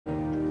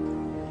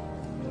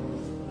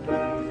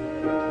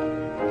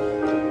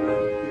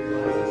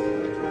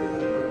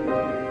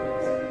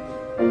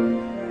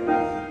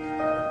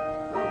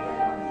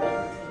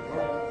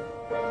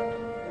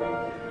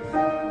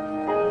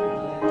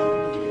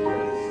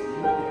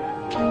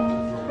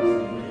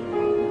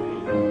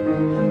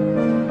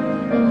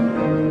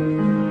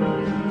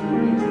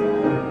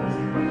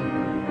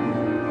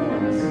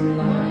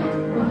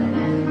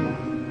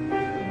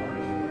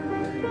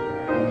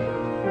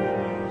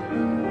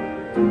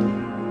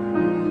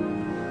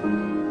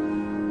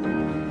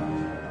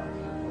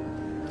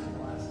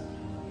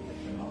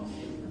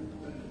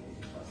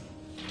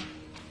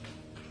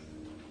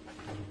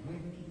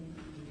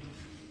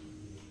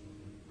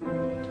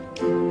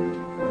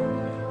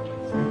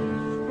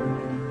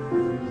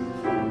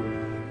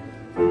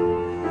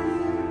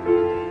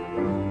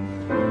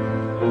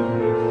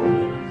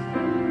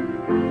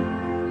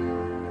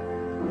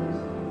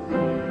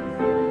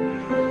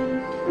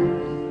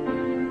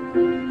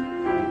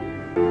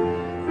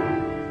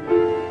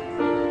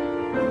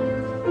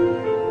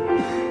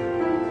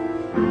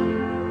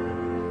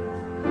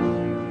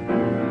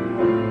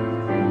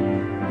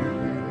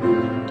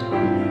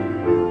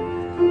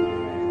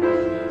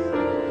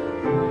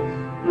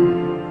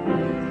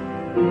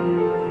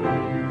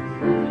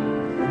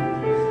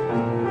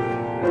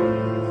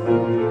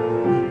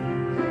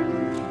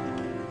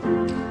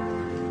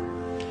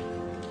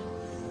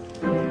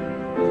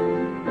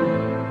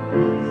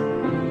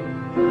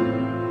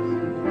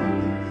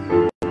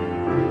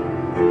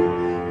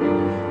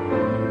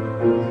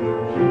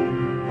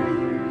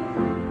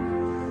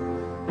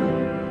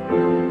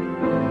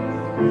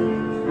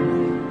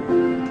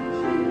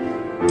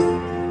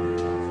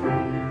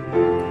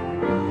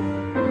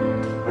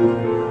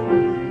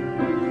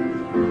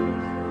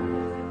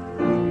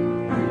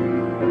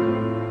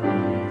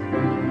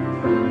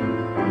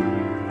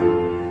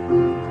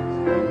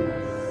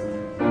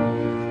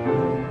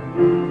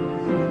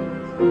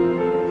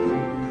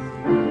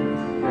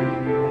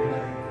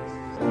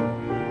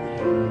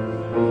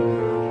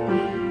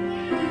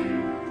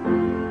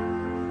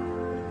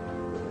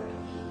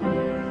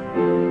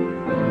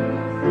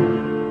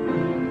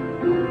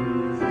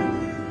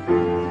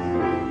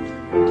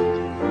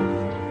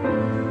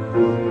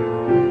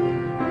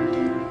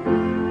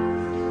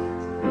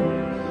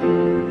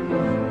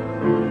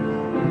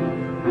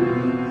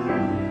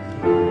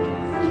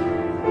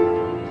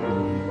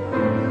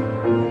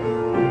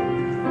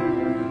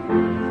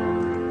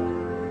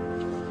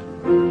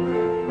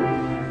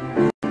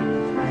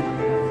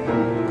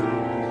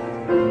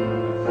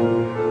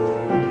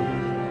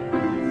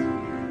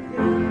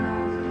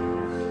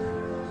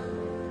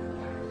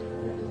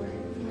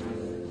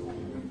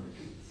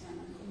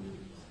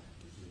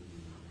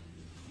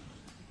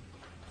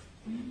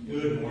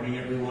Good morning,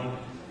 everyone.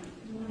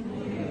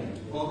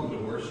 Welcome to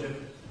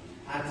worship.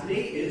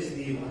 Today is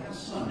the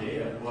last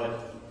Sunday of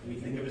what we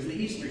think of as the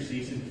Easter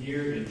season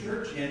here in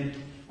church, and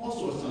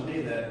also a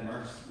Sunday that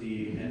marks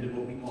the end of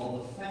what we call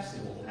the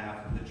festival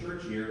half of the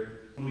church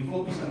year, when we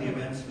focus on the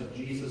events of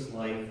Jesus'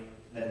 life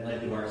that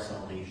led to our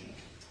salvation.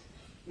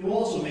 It will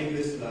also make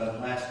this the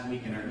last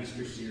week in our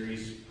Easter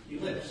series, He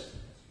Lives.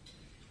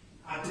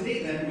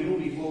 Today, then, we will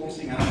be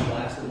focusing on the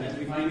last event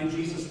we find in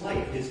Jesus'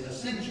 life, His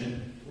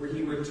ascension, where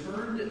He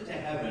returned to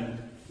heaven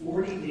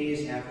 40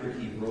 days after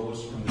He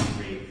rose from the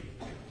grave.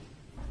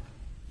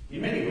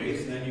 In many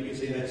ways, then, you could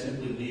say that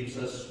simply leaves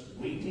us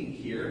waiting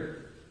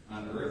here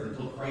on earth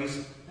until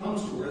Christ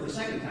comes to earth a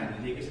second time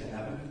to take us to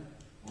heaven,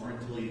 or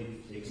until He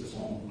takes us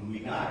home when we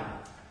die.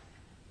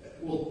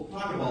 We'll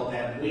talk about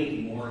that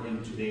wait more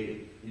in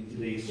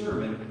today's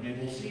sermon,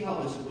 and we'll see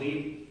how this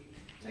wait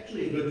is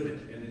actually a good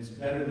thing, and it's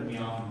better than we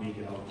often make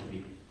it out to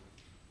be.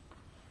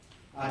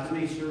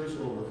 Today's service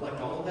will reflect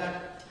all of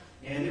that,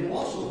 and it will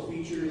also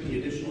feature the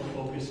additional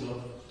focus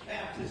of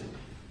baptism.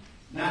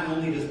 Not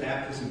only does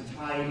baptism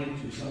tie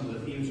into some of the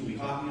themes we'll be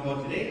talking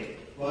about today,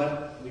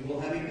 but we will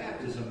have a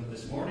baptism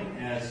this morning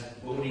as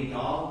Bodhi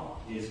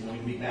Dahl is going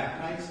to be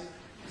baptized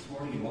this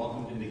morning and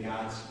welcomed into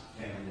God's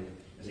family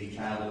as a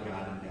child of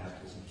God in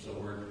baptism. So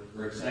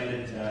we're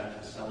excited to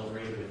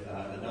celebrate with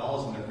the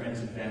Dahls and their friends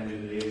and family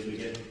today as we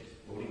get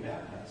Bodhi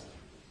baptized.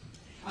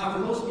 For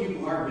those of you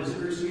who are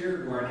visitors here,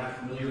 who are not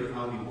familiar with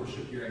how we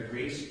worship here at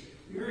Grace,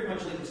 we very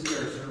much like to see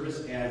our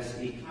service as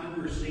a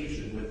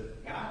conversation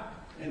with God,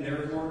 and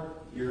therefore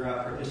your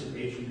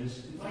participation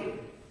is invited.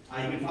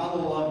 You can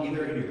follow along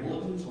either in your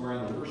bulletins or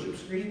on the worship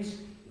screens.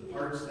 The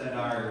parts that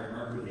are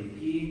marked with a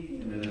P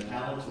and then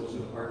italics, those are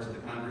the parts of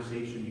the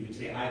conversation. You can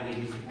say, I,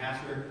 ladies, the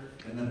pastor,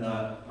 and then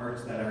the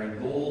parts that are in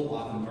gold,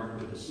 often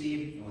marked with a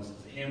C, unless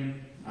it's a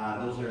hymn.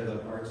 Those are the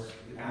parts of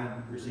the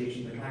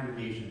conversation the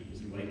congregation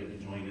is invited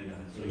to join in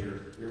on. So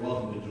you're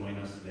welcome to join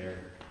us there.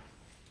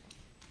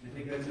 I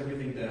think that's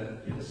everything to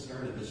get us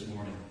started this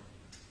morning.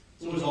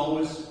 So as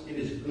always, it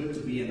is good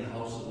to be in the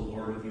house of the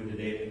Lord with you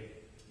today.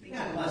 May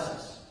God bless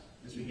us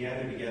as we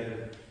gather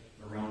together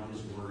around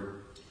His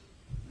Word.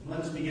 And let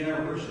us begin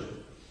our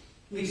worship.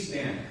 Please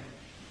stand.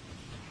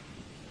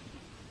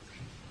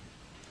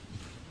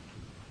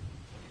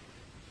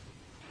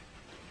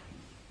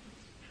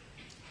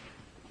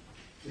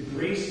 The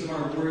grace of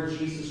our Lord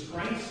Jesus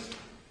Christ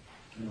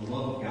and the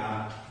love of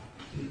God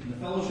and the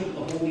fellowship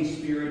of the Holy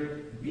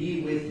Spirit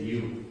be with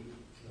you.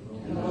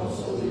 And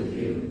also with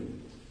you.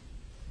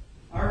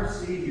 Our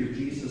Savior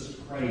Jesus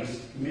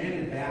Christ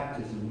commanded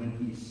baptism when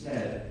He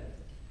said,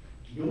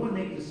 Go and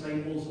make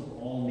disciples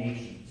of all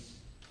nations,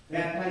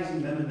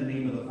 baptizing them in the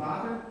name of the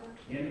Father,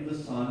 and of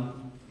the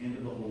Son, and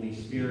of the Holy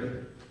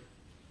Spirit.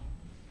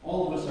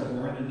 All of us are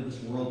born into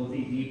this world with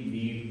a deep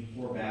need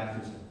for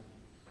baptism.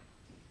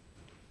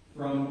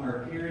 From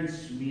our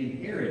parents, we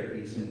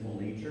inherit a sinful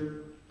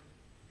nature.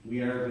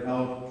 We are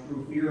without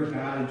true fear of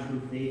God and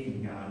true faith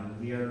in God, and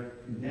we are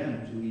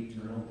condemned to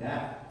eternal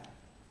death.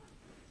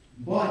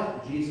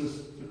 But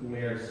Jesus took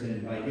away our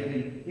sin by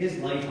giving his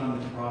life on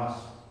the cross.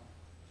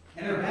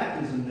 At our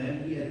baptism,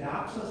 then, he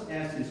adopts us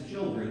as his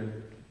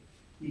children.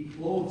 He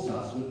clothes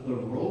us with the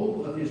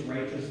robe of his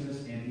righteousness,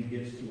 and he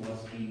gives to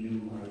us a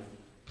new life.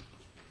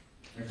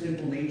 Our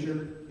sinful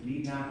nature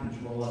need not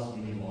control us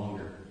any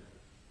longer.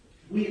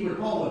 We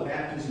recall what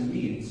baptism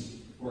means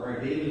for our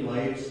daily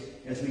lives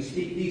as we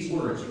speak these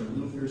words from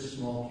Luther's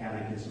Small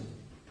Catechism.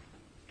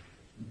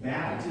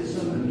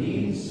 Baptism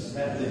means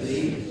that the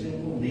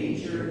sinful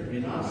nature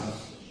in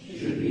us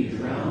should be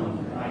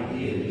drowned by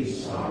daily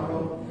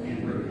sorrow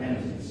and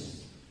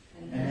repentance,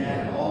 and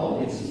that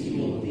all its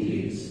evil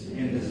deeds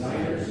and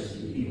desires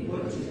be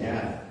put to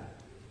death.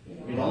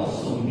 It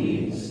also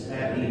means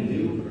that a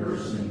new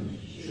person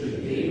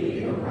should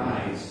daily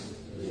arise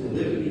to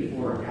live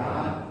before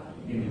God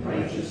in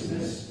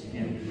righteousness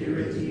and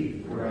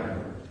purity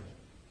forever.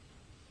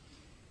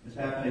 As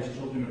baptized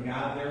children of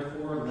God,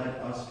 therefore, let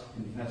us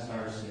confess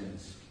our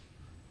sins.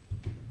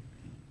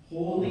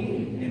 Holy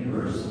and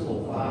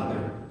merciful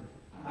Father,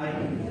 I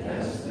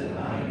confess that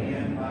I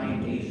am by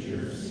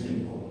nature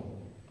sinful,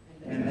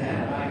 and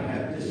that I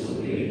have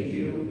disobeyed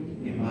you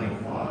in my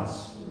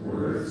thoughts,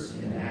 words,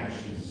 and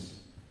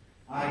actions.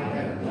 I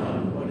have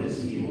done what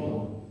is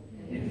evil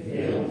and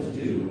failed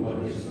to do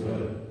what is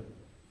good.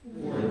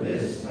 For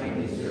this I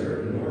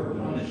deserve your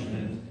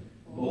punishment,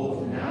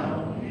 both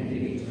now and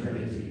in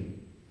eternity.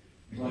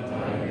 But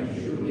I am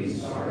truly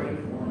sorry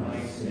for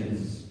my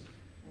sins,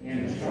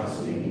 and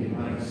trusting in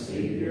my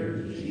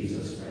Savior,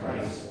 Jesus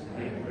Christ,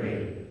 I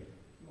pray.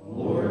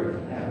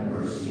 Lord, have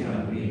mercy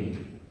on me,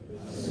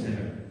 a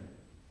sinner.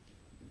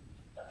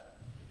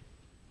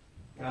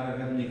 God, our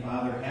Heavenly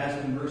Father,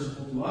 has been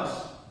merciful to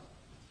us.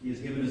 He has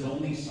given his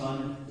only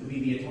Son to be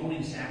the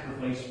atoning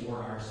sacrifice for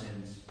our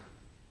sins.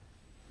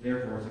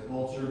 Therefore, as a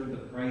called servant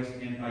of Christ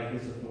and by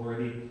his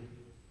authority,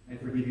 I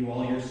forgive you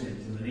all your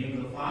sins. In the name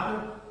of the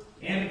Father,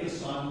 and of the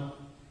Son,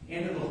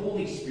 and of the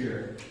Holy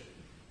Spirit.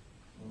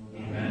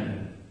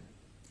 Amen.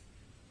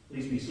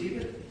 Please be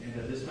seated, and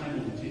at this time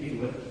we'll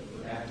continue with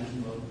the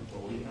baptism of the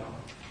Holy God.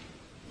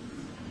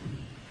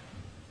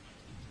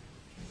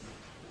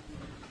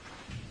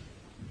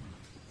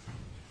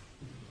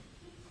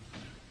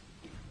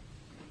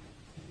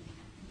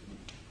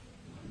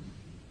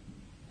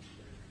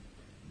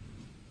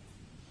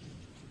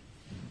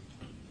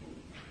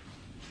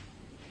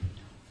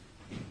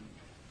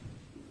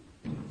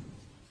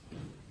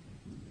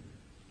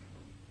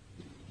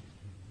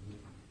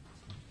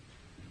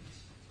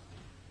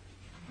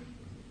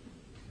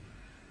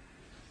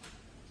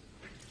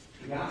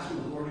 The Gospel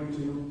according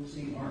to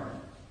St. Mark.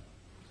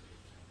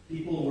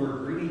 People were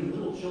bringing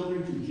little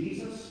children to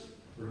Jesus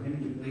for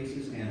him to place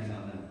his hands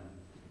on them.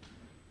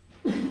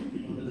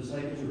 When the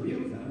disciples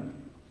rebuked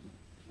them,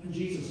 when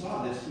Jesus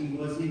saw this, he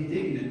was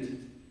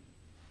indignant.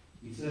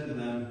 He said to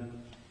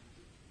them,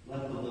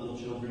 "Let the little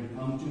children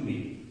come to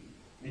me,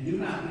 and do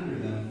not hinder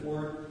them,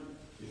 for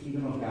the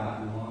kingdom of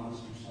God belongs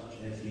to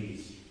such as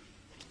these.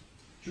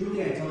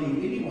 Truly I tell you,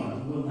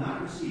 anyone who will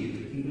not receive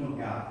the kingdom of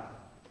God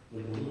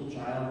like a little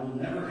child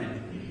will never enter."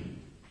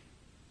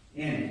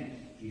 And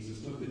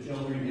Jesus took the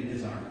children in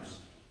his arms,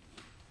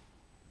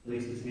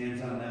 placed his hands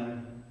on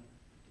them,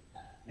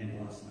 and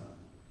blessed them.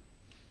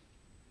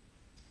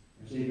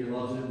 Our Savior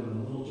loves it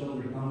when the little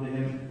children come to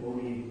him,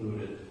 Bodhi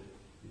included,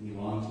 and he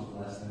longs to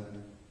bless them.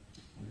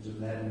 And it's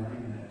with that in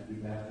mind that we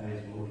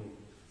baptize Bodhi.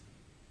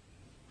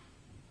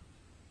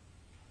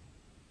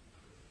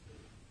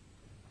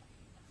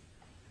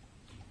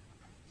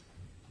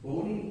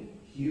 Bodhi,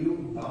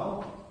 Hugh,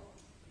 thou,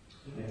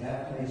 I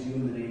baptize you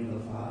in the name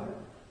of the Father,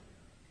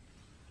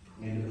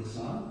 and of the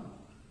Son,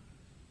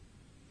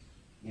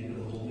 and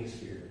of the Holy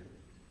Spirit.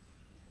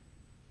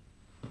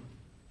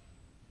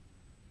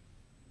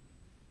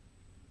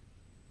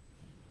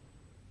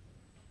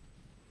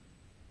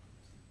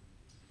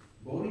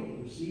 Bodhi,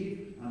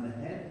 receive on the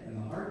head and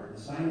the heart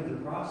the sign of the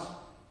cross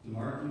to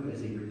mark you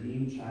as a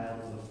redeemed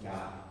child of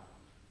God.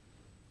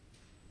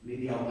 May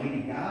the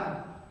Almighty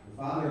God, the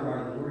Father of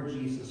our Lord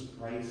Jesus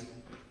Christ,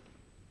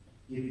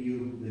 give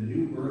you the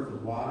new birth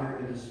of water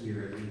and the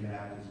Spirit in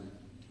baptism.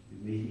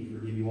 And may he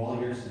forgive you all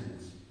your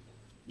sins.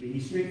 May he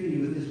strengthen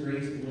you with his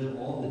grace to live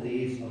all the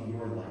days of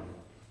your life.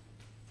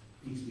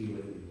 Peace be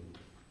with you.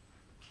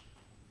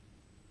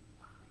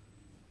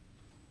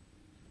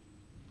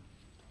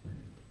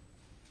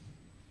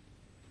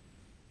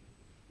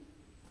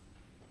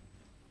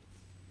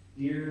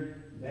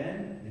 Dear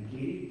Ben and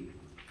Katie,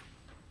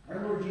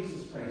 our Lord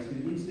Jesus Christ,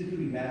 in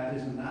instituting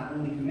baptism, not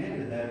only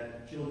commanded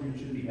that children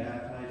should be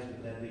baptized,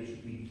 but that they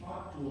should be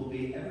taught to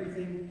obey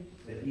everything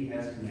that he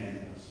has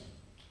commanded us.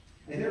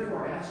 I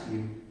therefore ask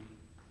you,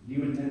 do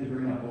you intend to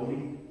bring up Bodhi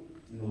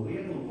in the way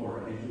of the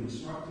Lord and to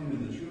instruct him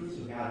in the truths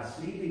of God's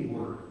saving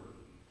word,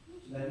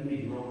 so that he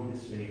may grow in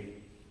his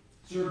faith,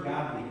 serve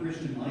God with a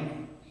Christian life,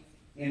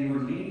 and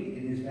remain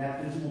in his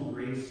baptismal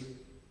grace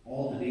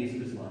all the days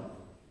of his life?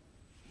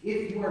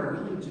 If you are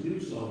willing to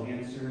do so,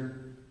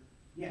 answer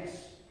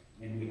yes,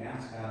 and we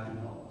ask God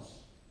to help us.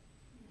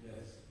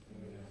 Yes,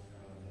 and we ask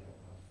God to help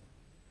us.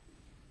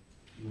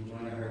 We will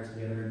join our hearts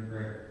together in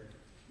prayer.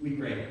 We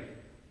pray.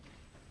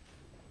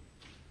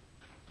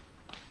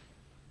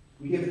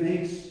 We give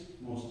thanks,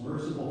 most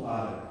merciful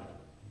Father,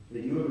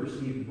 that you have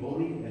received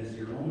Bodhi as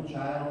your own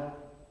child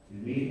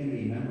and made him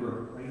a member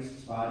of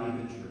Christ's body,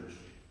 the church.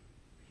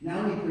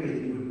 Now we pray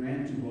that you would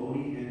grant to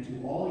Bodhi and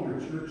to all your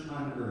church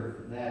on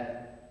earth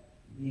that,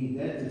 being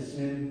dead to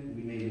sin,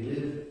 we may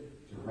live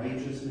to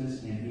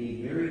righteousness, and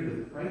being buried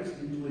with Christ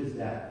into his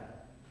death,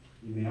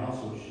 we may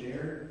also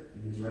share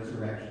in his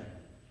resurrection,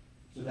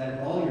 so that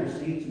with all your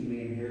saints we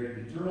may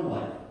inherit eternal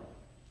life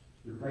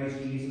through Christ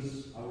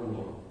Jesus our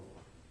Lord.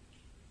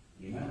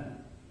 Amen.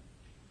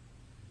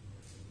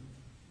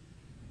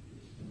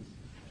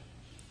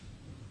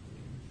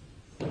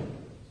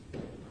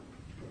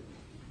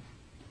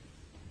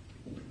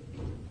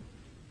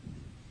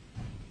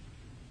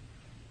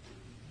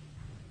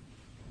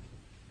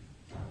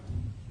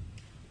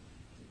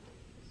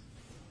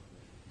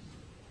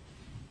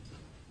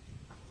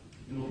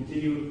 And we'll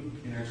continue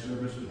in our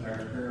service with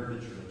our prayer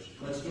of the church.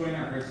 Let's join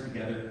our hearts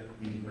together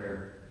in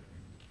prayer.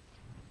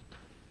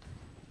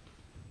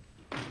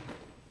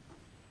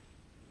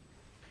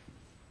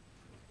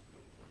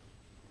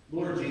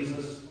 Lord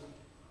Jesus,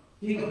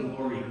 King of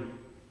glory,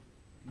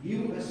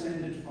 you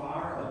ascended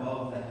far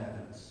above the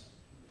heavens,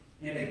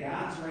 and at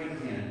God's right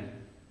hand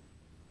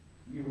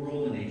you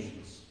rule the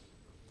nations.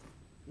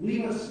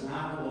 Leave us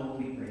not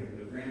alone, we pray,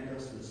 but grant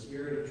us the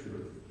spirit of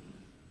truth,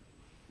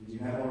 as you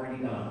have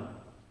already done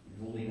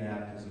in holy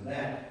baptism,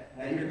 that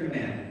at your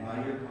command,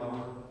 by your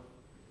power,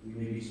 we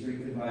may be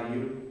strengthened by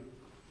you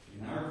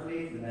in our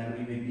faith, and that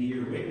we may be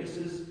your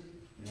witnesses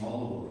in all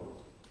the world.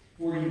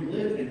 For you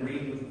live and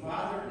reign with the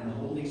Father and the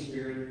Holy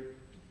Spirit,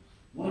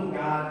 one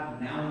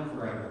God, now and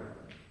forever.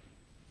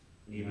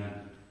 Amen.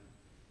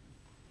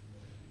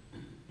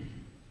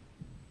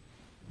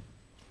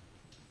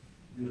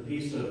 In the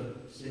peace of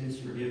sins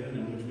forgiven,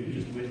 in which we've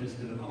just witnessed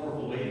in a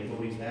powerful way in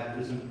Bodhi's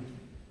baptism,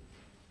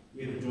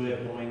 we have the joy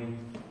of going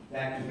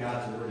back to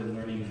God's Word and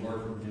learning more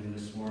from him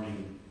this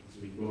morning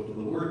as we go to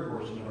the Word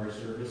portion of our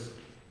service.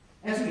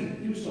 As we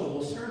do so,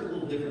 we'll start a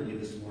little differently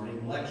this morning.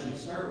 We'll actually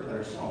start with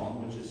our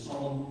psalm, which is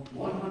Psalm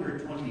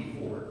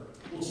 124.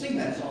 We'll sing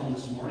that psalm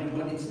this morning,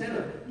 but instead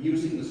of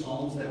using the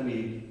psalms that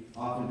we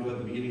often do at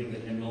the beginning of the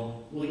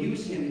hymnal, we'll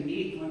use hymn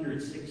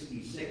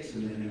 866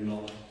 in the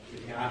hymnal,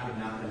 if God had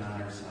not been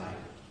on our side.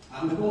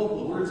 With both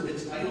the words of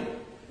its title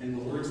and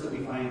the words that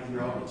we find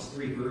throughout its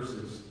 3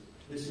 verses,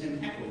 this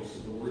hymn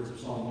echoes the words of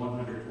Psalm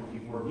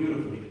 124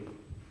 beautifully.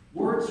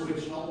 Words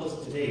which help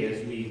us today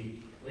as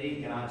we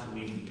play God's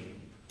waiting game.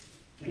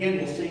 Again,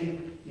 we'll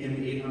sing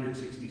hymn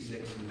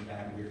 866 in the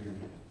back of your hymn.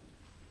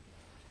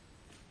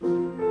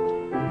 Thank you.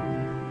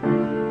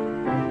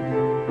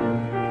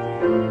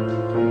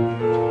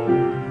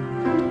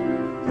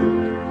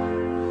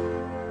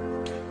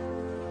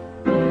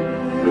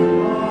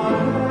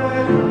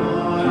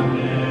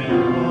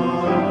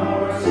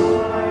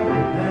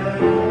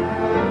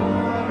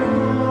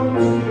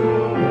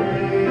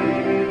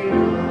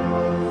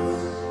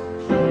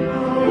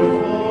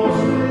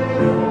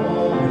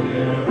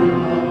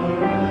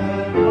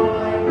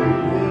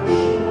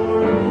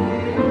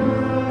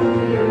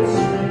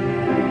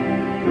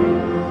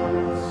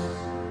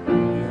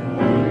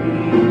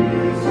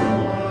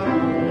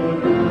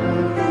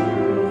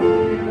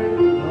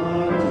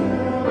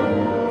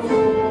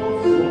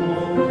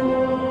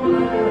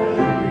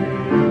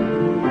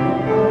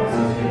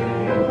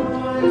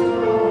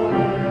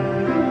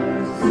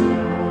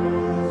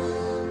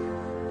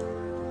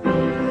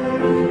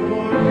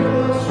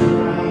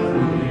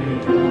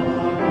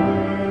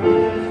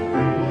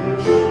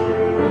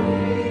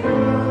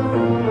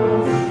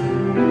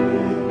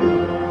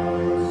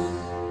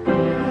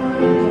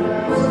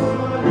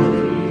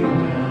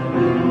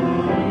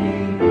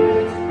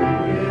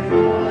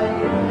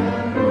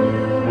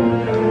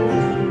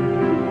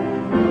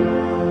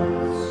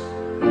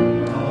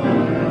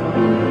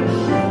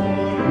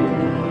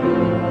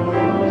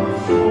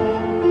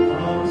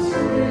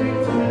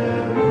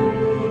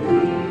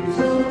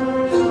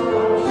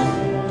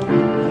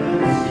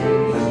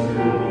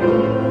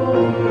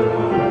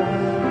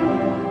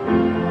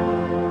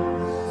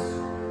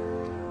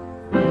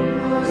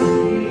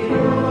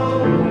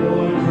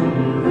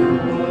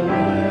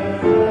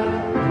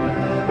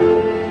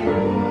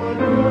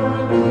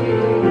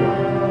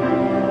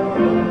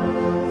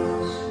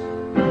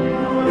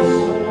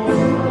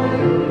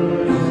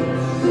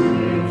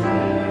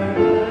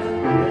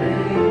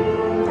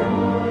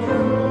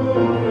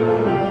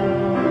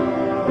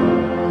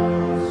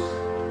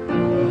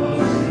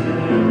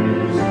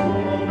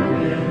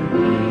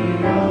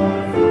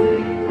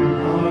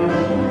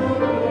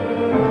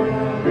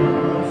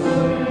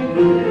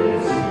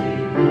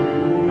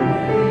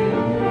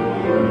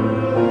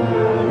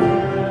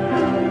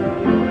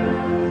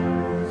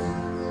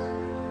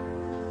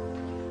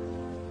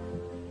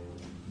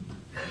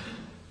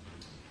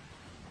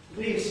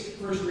 Today's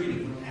first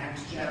reading from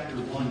Acts chapter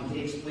 1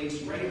 takes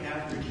place right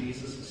after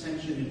Jesus'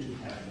 ascension into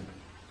heaven,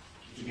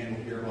 which again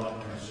we'll hear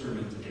about in our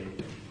sermon today.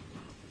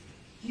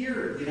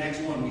 Here in Acts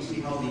 1 we see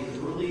how the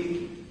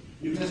early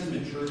New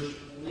Testament church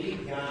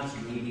played God's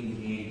waiting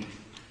game.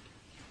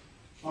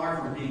 Far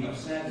from being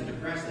upset and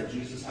depressed that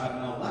Jesus had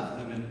now left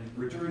them and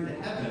returned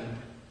to heaven,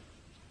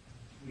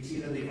 we see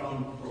that they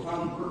found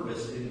profound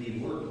purpose in the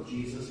work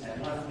Jesus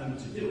had left them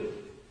to do.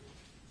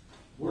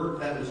 Work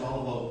that was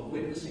all about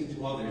witnessing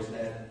to others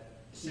that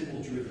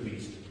simple truth of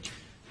Easter.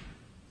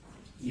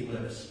 He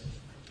lives.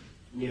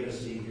 We have a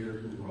Savior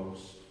who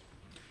rose.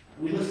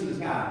 We listen as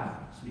God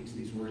speaks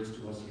these words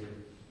to us here.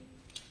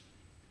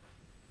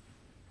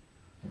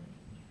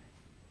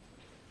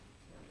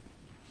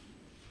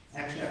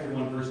 Acts chapter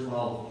 1, verse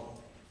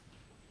 12.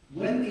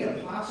 When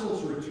the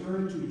apostles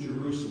returned to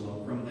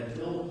Jerusalem from the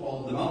hill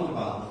called the Mount of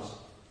Olives,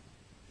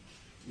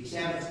 a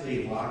Sabbath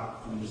day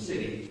walk from the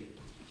city,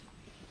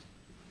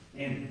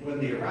 and when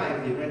they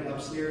arrived, they went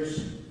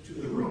upstairs to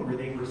the room where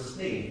they were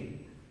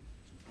staying.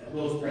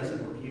 Those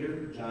present were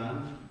Peter,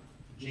 John,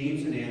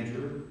 James and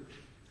Andrew,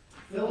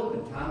 Philip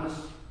and Thomas,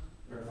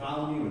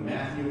 Bartholomew and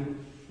Matthew,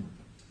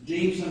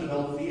 James son of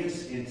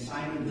Alphaeus and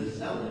Simon the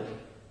Zealot,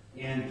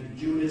 and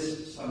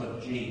Judas son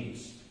of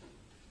James.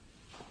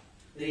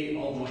 They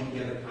all joined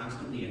together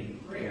constantly in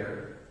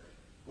prayer,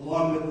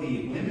 along with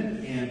the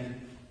women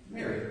and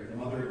Mary, the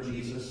mother of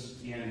Jesus,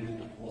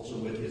 and also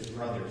with his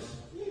brothers.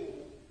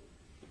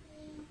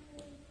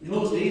 In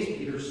those days,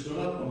 Peter stood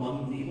up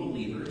among the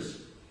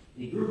believers,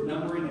 a group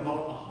numbering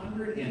about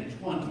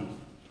 120,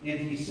 and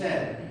he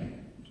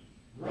said,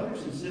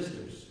 "Brothers and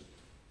sisters,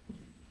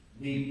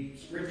 the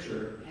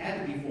scripture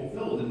had to be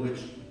fulfilled in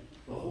which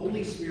the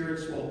Holy Spirit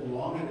spoke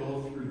long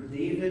ago through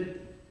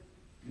David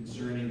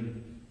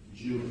concerning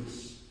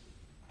Judas,"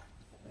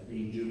 that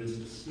being Judas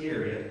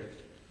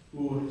Iscariot,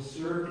 who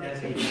served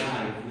as a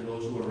guide for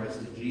those who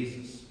arrested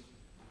Jesus.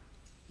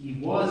 He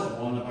was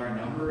one of our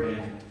number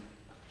and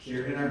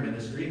shared in our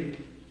ministry.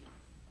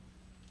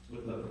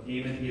 With the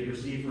payment he had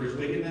received for his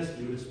wickedness,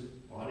 Judas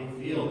bought a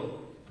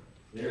field.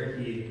 There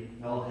he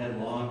fell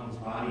headlong, his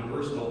body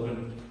burst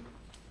open.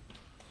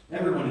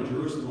 Everyone in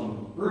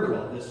Jerusalem heard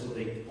about this, so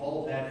they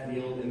called that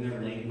field in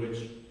their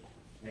language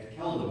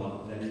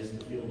Keldama, that is,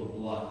 the field of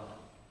blood.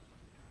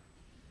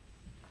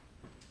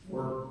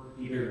 For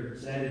Peter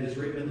said, "It is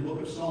written in the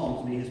book of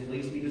Psalms, may his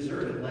place be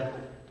deserted,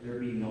 let there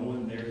be no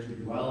one there to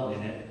dwell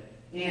in it,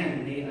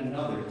 and may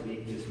another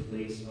take his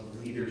place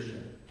of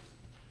leadership."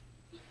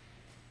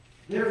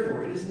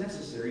 Therefore, it is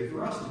necessary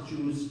for us to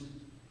choose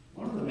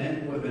one of the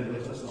men who have been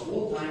with us the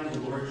whole time the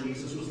Lord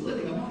Jesus was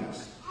living among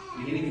us,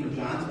 beginning from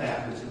John's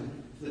baptism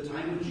to the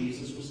time when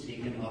Jesus was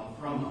taken up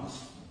from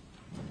us.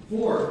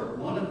 For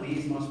one of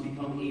these must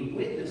become a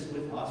witness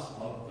with us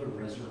of the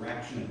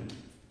resurrection.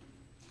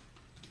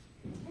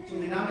 So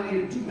they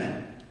nominated two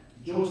men,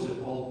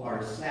 Joseph, called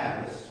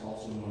Barsabbas,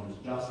 also known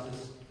as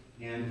Justus,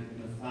 and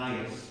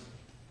Matthias.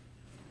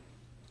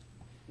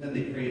 Then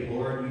they prayed,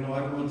 "Lord, you know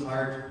everyone's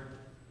heart.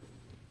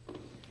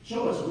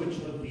 Show us which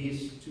of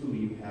these two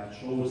you have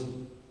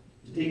chosen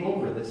to take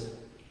over this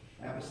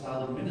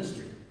apostolic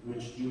ministry,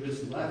 which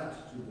Judas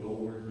left to go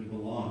where he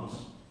belongs."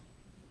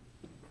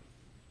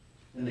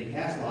 Then they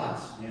cast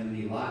lots, and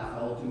the lot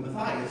fell to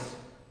Matthias.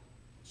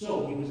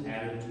 So he was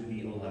added to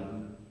the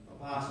 11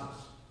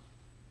 apostles.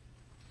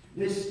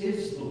 This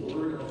is the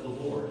word of the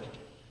Lord.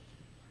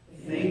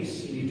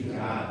 Thanks be to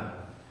God.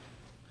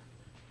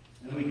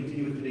 And then we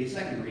continue with today's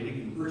second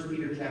reading from 1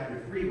 Peter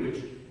chapter 3,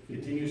 which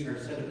continues our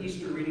set of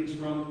Easter readings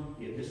from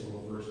the Epistle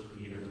of 1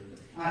 Peter.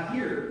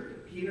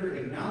 Here, Peter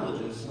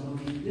acknowledges some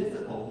of the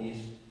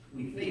difficulties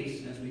we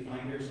face as we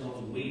find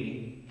ourselves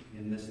waiting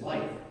in this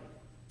life.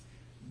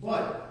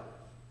 But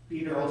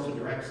Peter also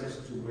directs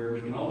us to where we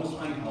can always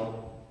find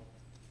help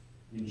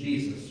in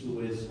Jesus,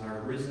 who is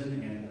our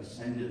risen and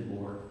ascended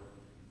Lord.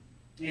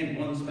 And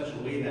one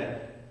special way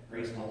that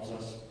Christ helps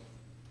us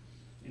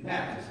in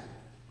baptism.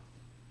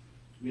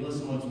 We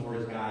listen once more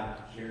as God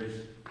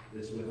shares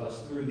this with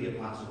us through the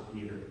Apostle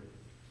Peter.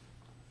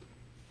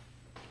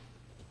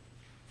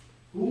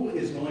 Who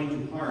is going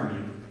to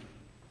harm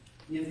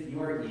you if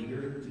you are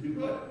eager to do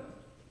good?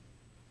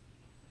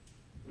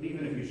 But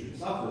even if you should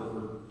suffer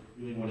for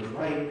doing what is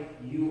right,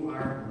 you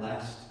are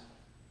blessed.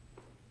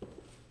 Do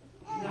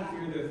not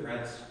fear their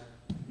threats.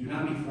 Do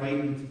not be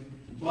frightened.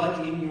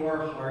 But in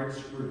your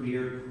hearts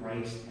revere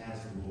Christ as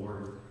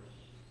Lord.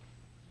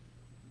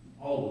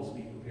 Always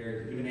be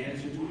prepared to give an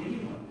answer to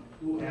anyone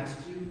who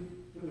asks you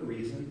for the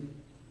reason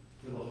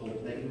for the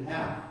hope that you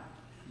have.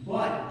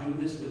 But do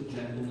this with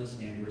gentleness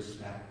and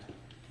respect,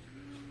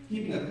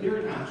 keeping a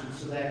clear conscience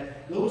so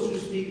that those who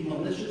speak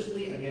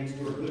maliciously against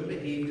your good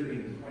behavior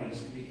in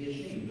Christ may be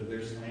ashamed of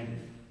their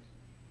slander.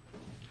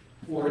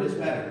 For it is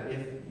better,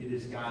 if it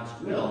is God's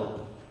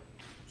will,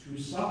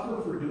 to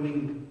suffer for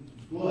doing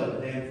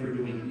good than for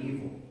doing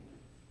evil.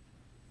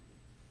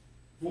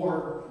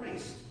 For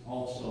Christ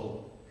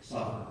also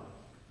suffered,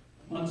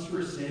 once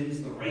for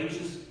sins, the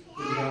righteous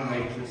for the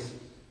unrighteous,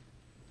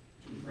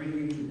 to bring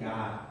you to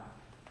God.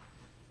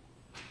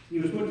 He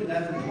was put to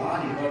death in the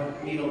body,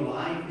 but made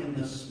alive in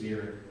the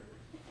spirit.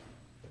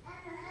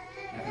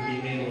 After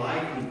being made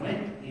alive, he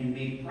went and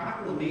made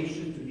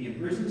proclamation to the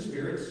imprisoned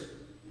spirits,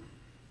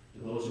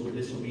 to those who were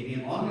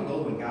disobedient long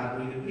ago when God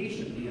waited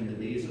patiently in the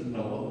days of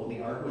Noah while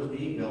the ark was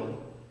being built.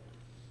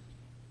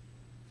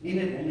 In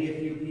it, only a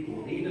few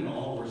people, 8 in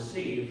all, were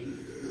saved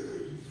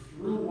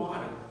through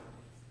water.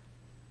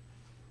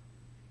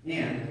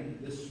 And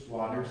this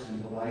water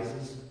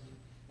symbolizes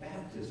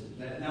baptism,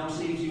 that now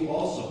saves you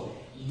also.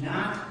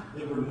 Not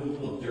the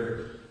removal of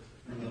dirt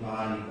from the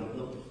body, but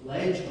the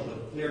pledge of a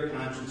clear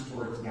conscience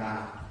towards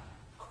God.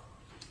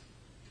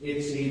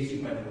 It saves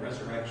you by the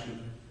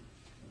resurrection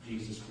of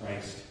Jesus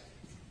Christ.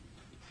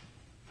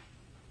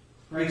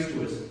 Christ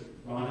who has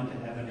gone into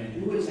heaven and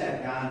who is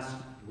at God's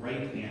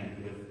right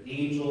hand with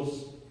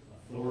angels,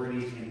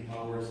 authorities, and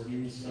powers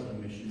in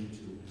submission to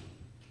him.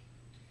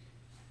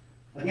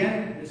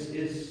 Again, this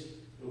is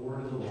the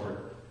word of the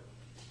Lord.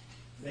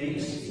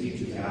 Thanks be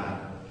to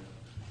God.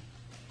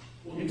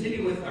 We'll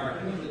continue with our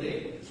hymn of the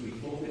day as we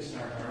focus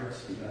our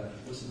hearts to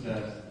listen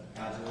to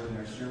God's word in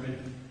our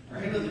sermon. Our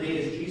hymn of the day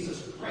is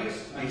Jesus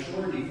Christ, My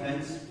Sure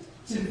Defense.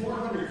 It's in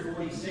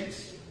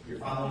 446. You're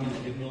following in the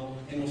hymnal,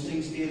 and we'll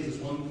sing stanzas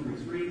 1 through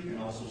 3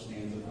 and also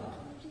stanza 5.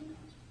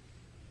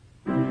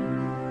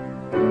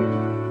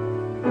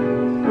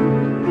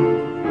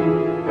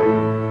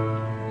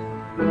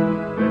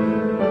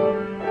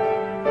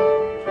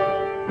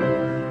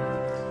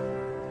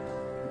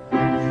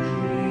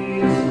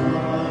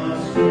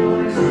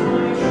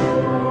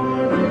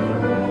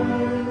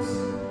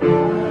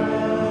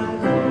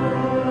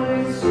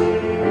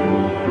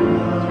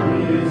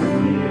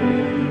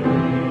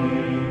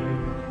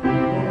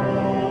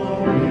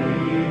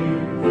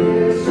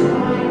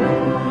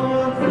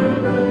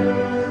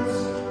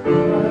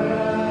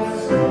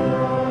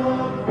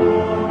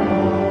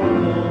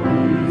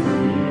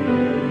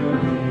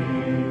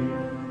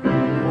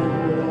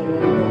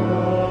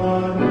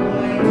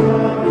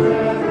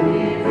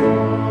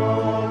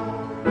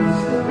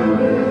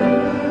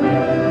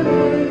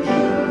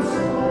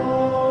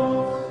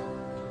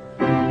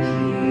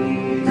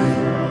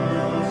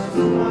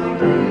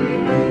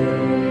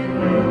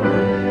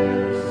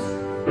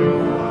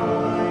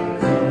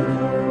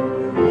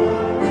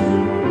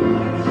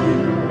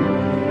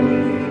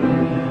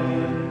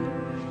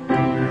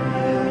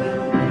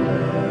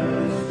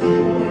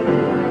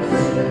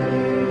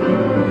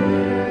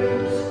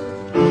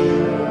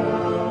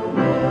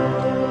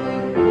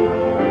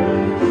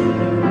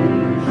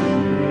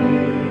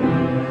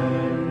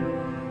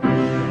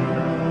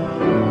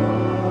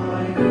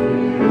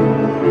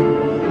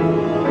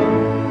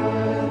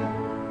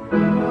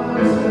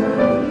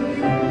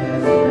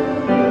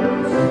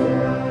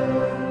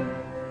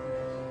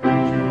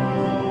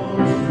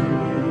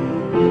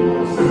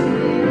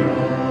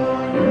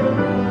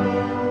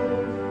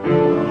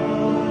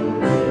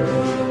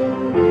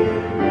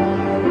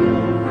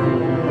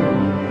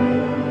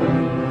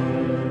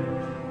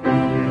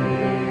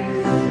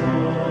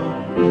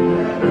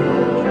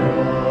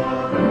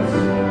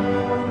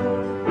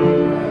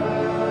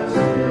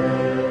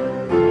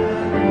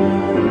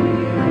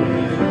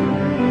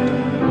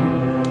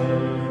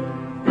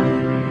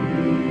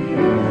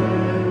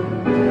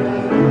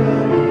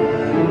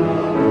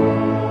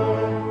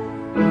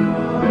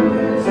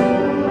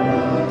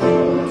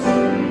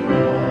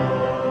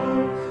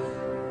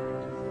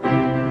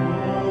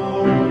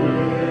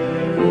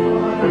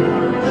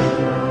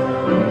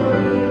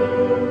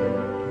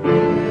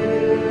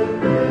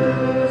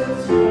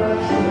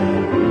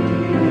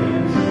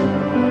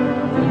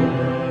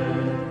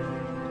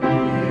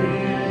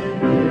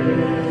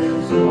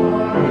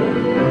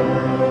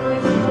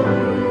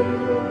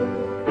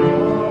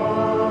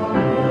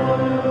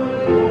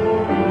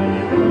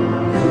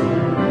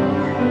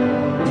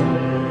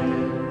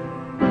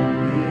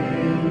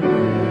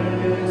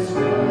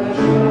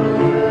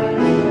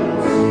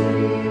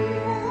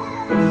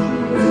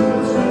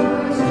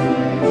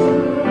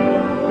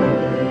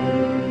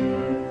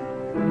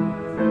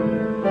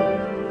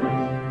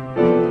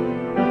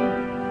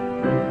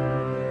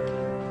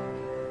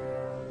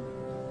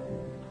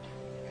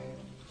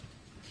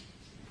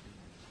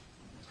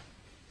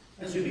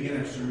 As we begin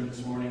our sermon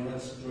this morning,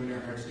 let's join our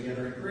hearts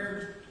together in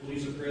prayer. We'll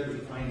use a prayer that we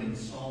find in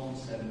Psalm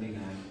 79.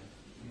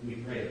 And we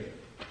pray.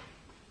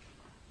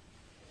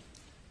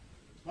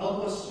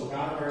 Help us, O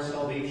God of our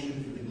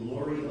salvation, for the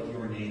glory of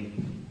your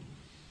name.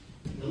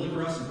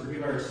 Deliver us and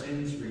forgive our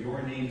sins for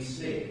your name's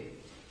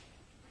sake.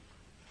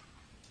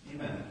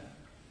 Amen.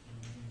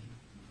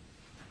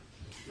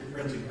 Dear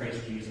friends in Christ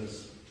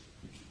Jesus,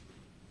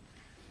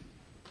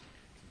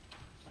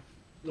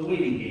 the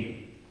waiting game.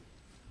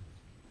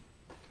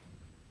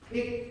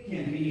 It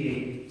can be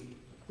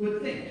a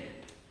good thing.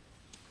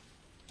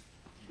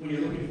 When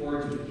you're looking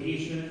forward to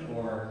vacation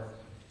or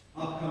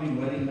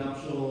upcoming wedding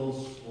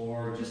nuptials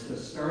or just the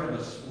start of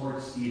a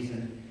sports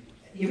season,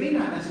 you may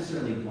not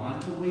necessarily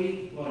want to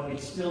wait, but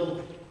it's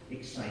still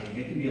exciting.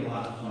 It can be a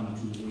lot of fun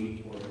to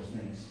wait for those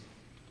things.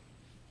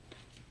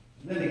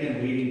 And then again,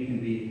 waiting can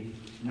be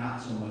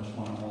not so much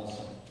fun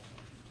also.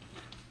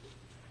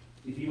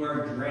 if you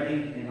are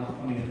dreading an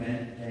upcoming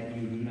event that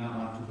you do not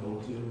want to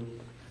go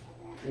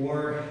to,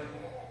 or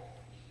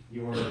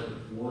you're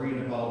worried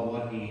about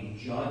what a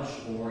judge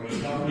or a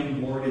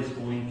governing board is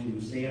going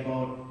to say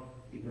about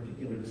a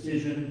particular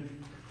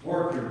decision,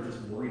 or if you're just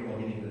worried about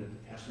getting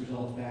the test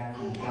results back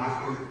from the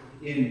doctor,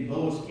 in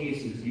those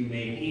cases you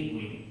may hate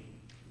waiting.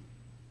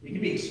 It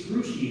can be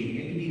excruciating.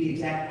 It can be the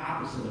exact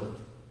opposite of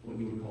what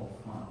you would call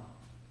fun.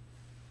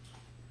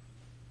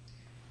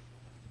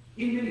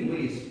 In many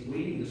ways,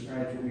 waiting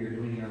describes what we are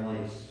doing in our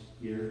lives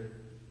here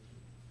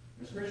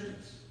as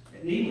Christians.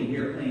 Namely, we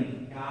are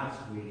playing God's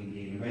waiting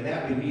game. And by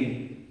that we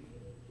mean,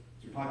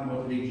 as we're talking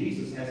about today,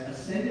 Jesus has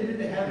ascended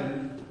into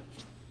heaven,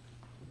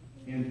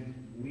 and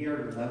we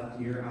are left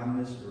here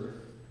on this earth,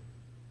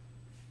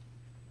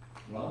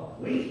 well,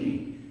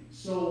 waiting.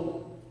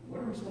 So,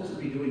 what are we supposed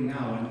to be doing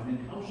now,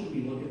 and how should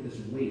we look at this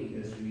wait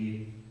as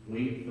we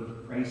wait for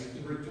Christ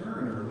to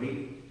return, or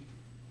wait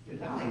to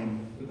die,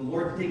 and for the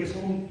Lord to take us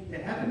home to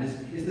heaven?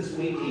 Is this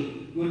wait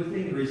a good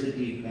thing, or is it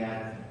a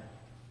bad thing?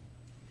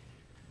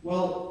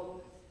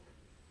 Well,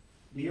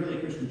 the early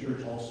Christian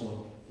church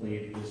also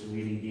played this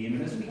waiting game,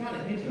 and as we got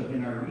a hint of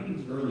in our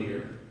readings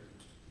earlier,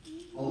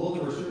 although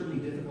there were certainly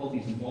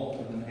difficulties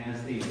involved for them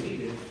as they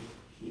waited,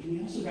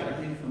 we also got a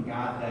hint from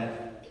God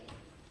that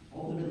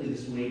ultimately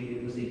this wait,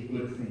 it was a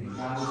good thing.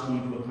 God was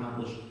going to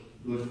accomplish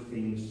good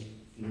things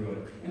through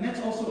it. And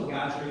that's also what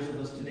God shares with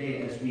us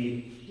today as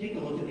we take a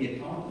look at the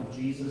account of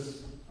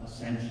Jesus'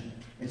 ascension.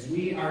 As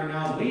we are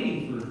now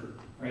waiting for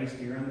Christ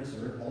here on this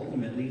earth,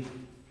 ultimately,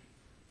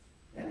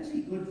 that is a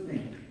good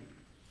thing.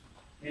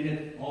 And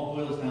it all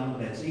boils down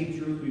to that same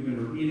truth we've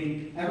been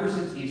repeating ever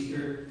since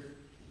Easter,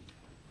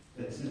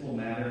 that simple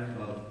matter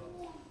of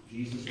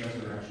Jesus'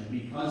 resurrection.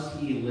 Because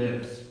he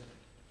lives,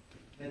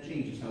 that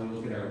changes how we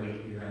look at our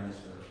wait here on this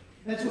earth.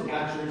 That's what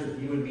God shares with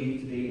you and me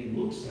today in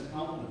Luke's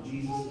account of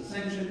Jesus'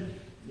 ascension.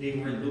 Today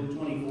we're in Luke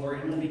 24,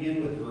 and we'll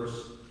begin with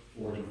verse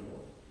 44.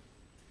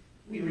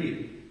 We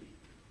read,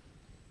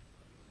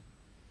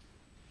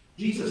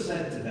 Jesus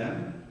said to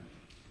them,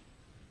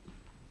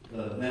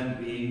 the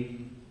them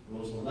being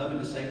those 11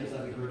 disciples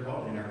that we heard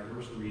about in our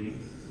first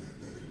reading,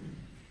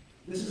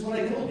 this is what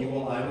I told you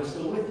while I was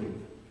still with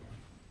you.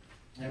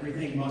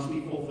 Everything must be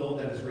fulfilled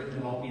that is written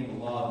about me in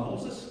the law of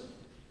Moses,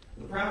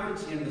 the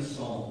prophets, and the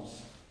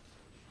Psalms.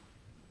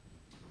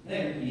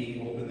 Then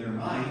he opened their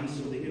minds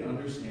so they could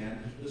understand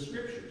the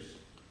Scriptures.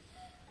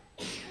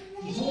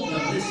 He told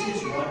them, this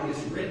is what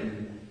is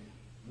written.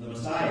 The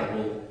Messiah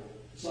will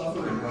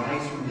suffer and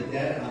rise from the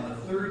dead on the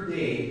third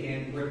day,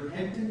 and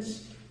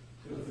repentance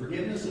for the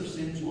forgiveness of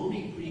sins will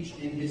be preached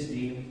in his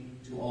name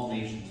to all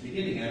nations,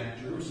 beginning at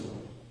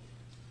Jerusalem.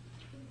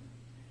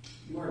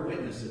 You are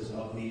witnesses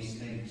of these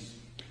things.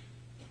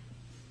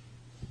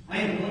 I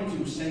am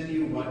going to send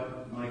you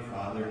what my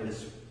Father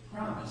has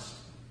promised.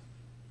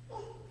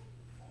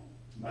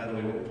 By the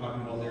way, what we're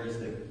talking about there is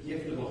the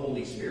gift of the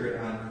Holy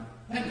Spirit on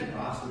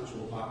Pentecost, which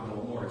we'll talk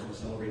about more as we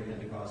celebrate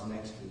Pentecost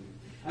next week.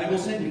 I will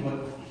send you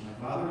what my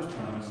Father has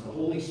promised, the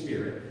Holy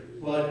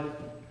Spirit,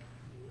 but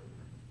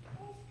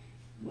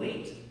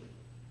wait,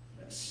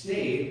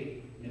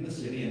 stay in the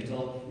city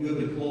until you have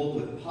been clothed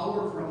with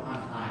power from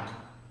on high.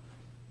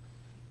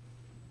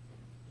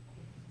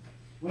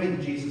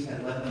 When Jesus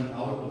had led them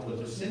out of the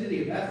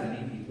vicinity of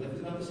Bethany, he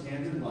lifted up his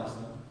hands and blessed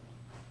them.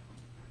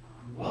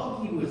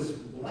 While he was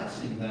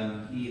blessing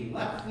them, he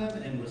left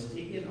them and was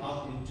taken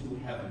up into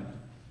heaven.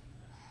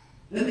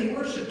 Then they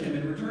worshipped him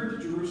and returned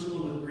to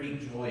Jerusalem with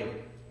great joy.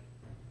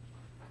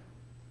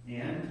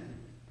 And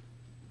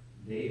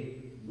they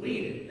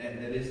waited, that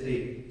is,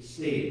 they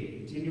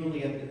stayed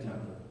continually at the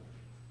temple,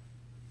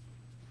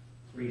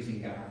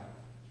 praising God.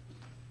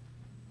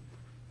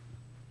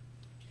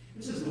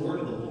 This is the word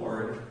of the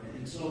Lord,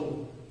 and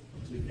so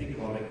as we think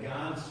about it,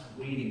 God's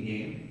waiting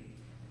game,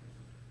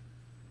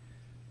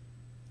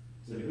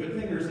 is it a good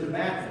thing or is it a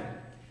bad thing?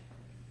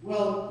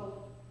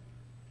 Well,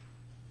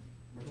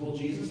 we're told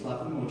Jesus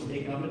left them and was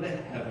taken up into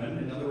heaven.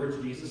 In other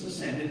words, Jesus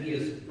ascended, he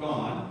is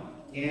gone,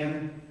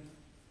 and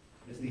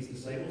as these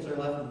disciples are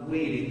left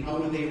waiting, how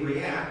do they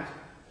react?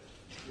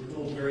 We're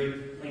told very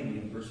plainly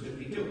in verse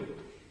 52.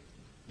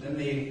 Then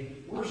they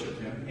worshiped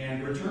him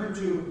and returned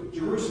to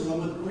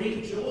Jerusalem with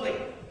great joy.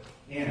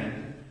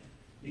 And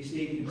they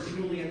stayed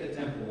continually at the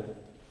temple,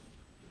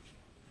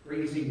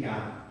 praising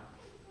God.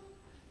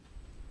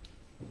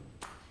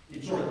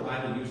 In short, the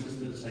Bible uses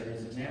the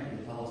disciples' example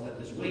to tell us that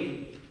this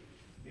wait,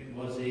 it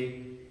was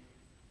a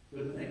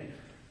good thing.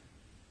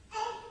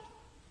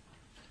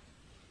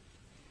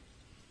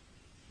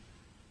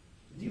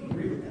 Do you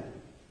agree with that?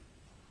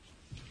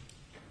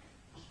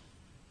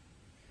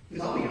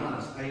 Because I'll be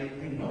honest, I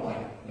know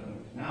I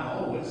don't. Not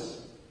always.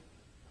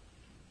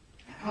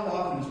 How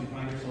often as we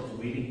find ourselves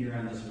waiting here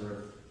on this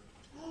earth,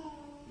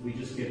 do we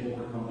just get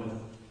overcome with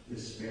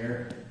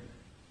despair,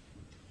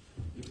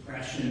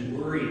 depression,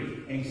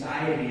 worry,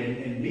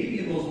 anxiety, and maybe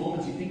in those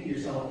moments you think to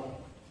yourself,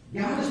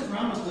 God has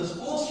promised us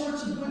all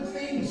sorts of good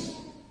things.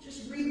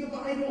 Just read the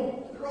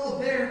Bible. They're all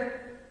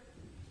there.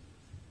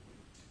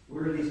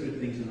 Where are these good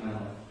things in my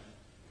life?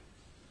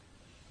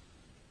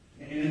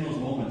 And in those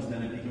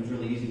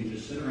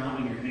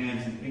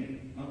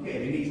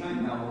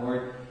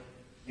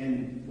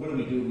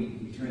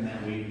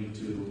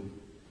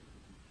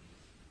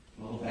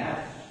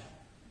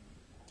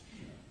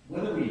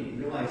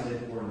realize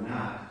it or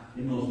not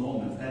in those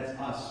moments, that's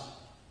us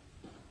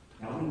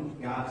doubting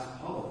God's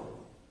power.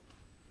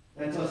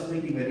 That's us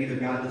thinking that either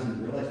God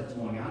doesn't realize what's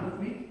going on with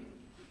me,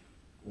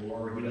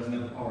 or he doesn't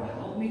have the power to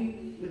help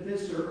me with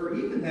this, or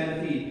even that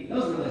if he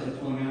does realize what's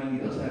going on and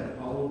he does have the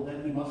power,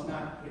 then he must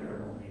not care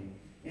about me.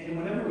 And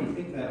whenever we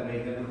think that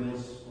way, that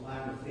reveals a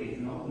lack of faith,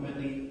 and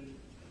ultimately,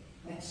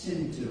 that's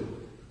sin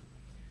too.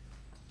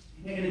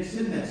 And it's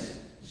sin that's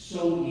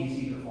so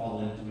easy to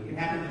fall into. It can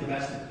happen to the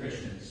best of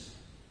Christians,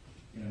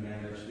 in a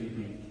manner of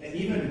speaking. And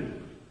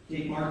even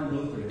take Martin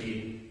Luther,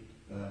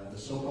 the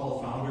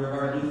so-called founder of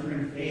our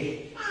Lutheran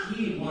faith.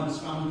 He once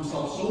found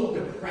himself so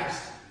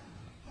depressed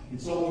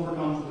and so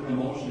overcome with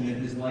emotion in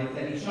his life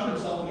that he shut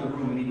himself in a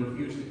room and he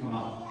refused to come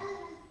out.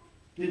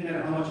 Didn't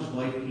matter how much his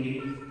wife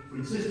hated him,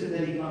 insisted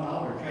that he come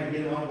out or tried to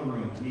get him out of the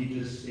room, and he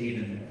just stayed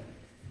in there.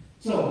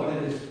 So what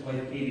did his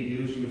wife Katie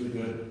do? She was a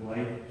good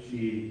wife.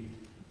 She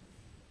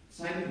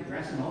decided to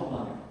dress in all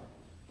black.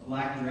 A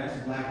black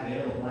dress, a black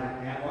veil, a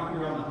black hat, walking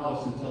around the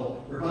house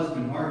until her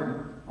husband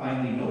Martin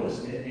finally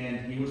noticed it,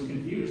 and he was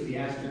confused. He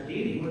asked her,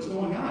 Katie, what's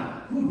going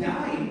on? Who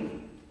died?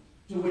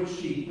 To which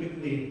she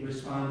quickly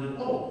responded,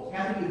 oh,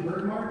 haven't you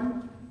heard,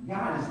 Martin?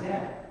 God is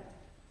dead.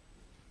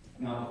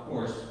 Now, of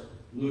course,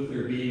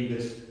 Luther, being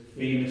this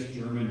famous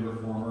German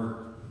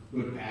reformer,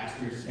 good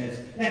pastor,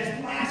 says,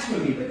 that's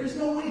blasphemy, but there's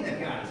no way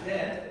that God is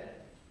dead.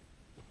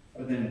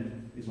 But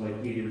then his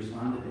wife Katie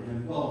responded to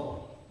him,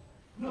 well,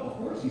 no, of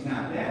course he's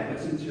not dead,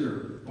 but since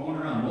you're going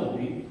around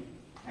moping,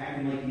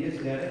 acting like he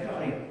is dead, I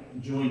thought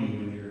I'd join you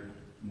in your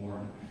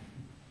mourning.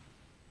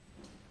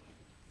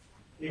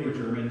 They were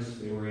Germans.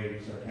 They were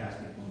a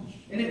sarcastic bunch.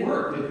 And it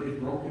worked. It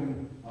broke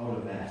him out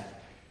of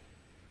that.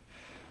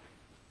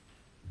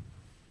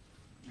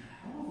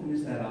 How often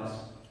is that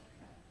us?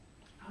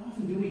 How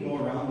often do we go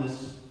around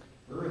this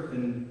earth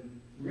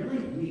and really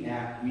we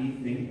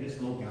think as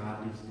though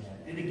God is dead?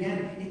 And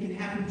again, it can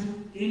happen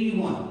to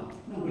anyone.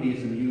 Nobody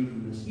is immune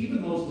from this.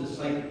 Even those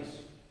disciples,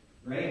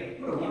 right?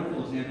 What a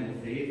wonderful example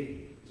of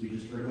faith, as we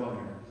just heard about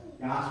here.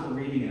 Gospel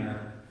reading in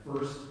our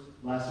first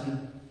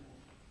lesson.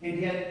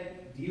 And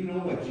yet, do you know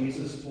what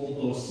Jesus told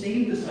those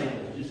same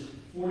disciples just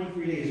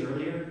 43 days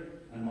earlier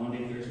on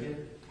Monday, Thursday?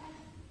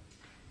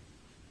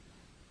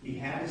 He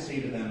had to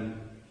say to them,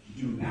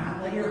 do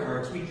not let your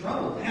hearts be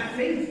troubled. Have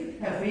faith.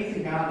 Have faith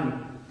in God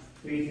and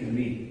faith in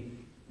me.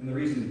 And the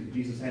reason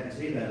Jesus had to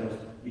say that was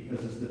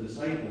because as the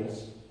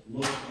disciples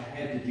looked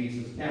ahead to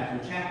Jesus' death,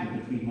 which happened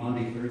between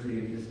Monday, Thursday,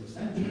 and his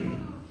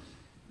ascension,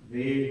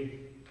 they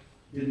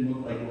didn't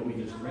look like what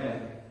we just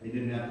read. They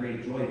didn't have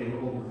great joy. They were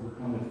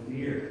overcome with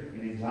fear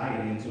and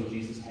anxiety, and so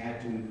Jesus had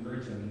to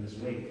encourage them in this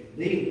way.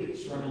 They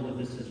struggled with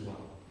this as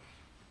well.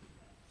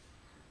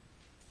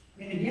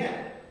 And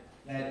yet,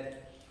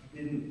 that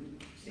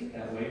didn't stay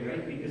that way,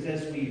 right? Because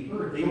as we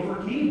heard, they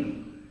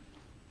overcame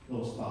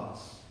those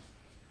thoughts.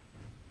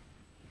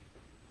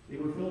 They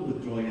were filled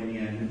with joy in the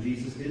end, and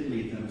Jesus did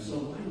lead them. So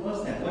why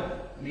was that?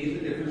 What made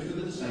the difference for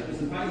the disciples?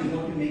 And finally,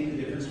 what can make the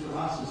difference for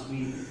us as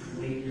we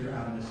wait here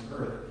on this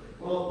earth?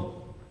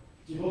 Well,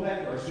 to go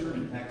back to our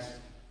sermon text,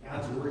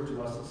 God's word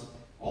to us is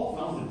all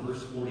found in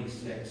verse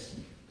 46.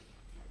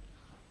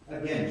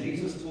 Again,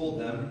 Jesus told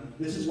them,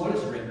 this is what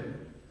is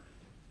written.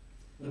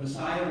 The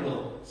Messiah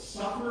will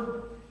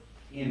suffer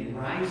and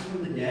rise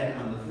from the dead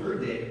on the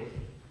third day,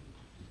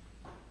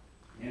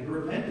 and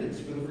repentance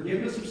for the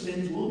forgiveness of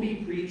sins will be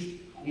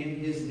preached in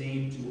his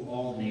name to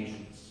all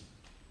nations.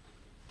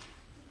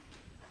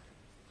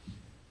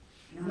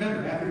 And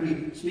remember, after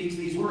he speaks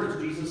these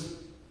words, Jesus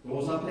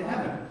goes up to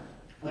heaven.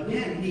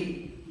 Again,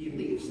 he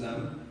leaves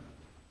them,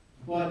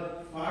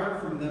 but far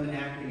from them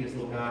acting as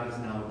though God is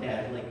now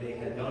dead, like they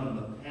had done in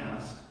the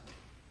past.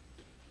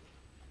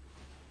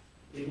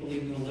 They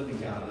believed in a living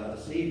God,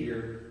 a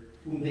Savior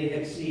whom they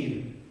had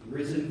seen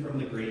risen from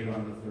the grave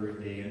on the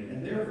third day,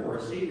 and therefore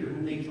a Savior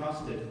whom they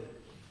trusted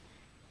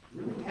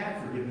really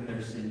had forgiven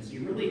their sins. He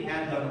really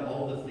had done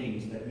all the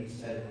things that he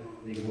said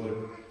they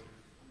would.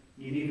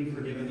 He had even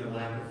forgiven their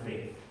lack of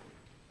faith.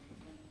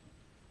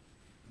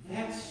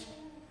 That's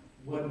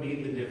what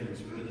made the difference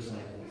for the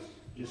disciples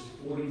just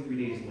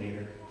 43 days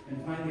later.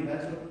 And finally,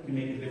 that's what can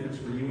make a difference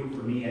for you and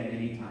for me at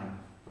any time.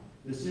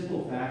 The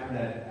simple fact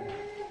that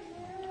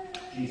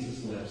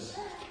Jesus lives.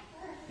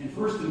 And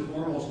first and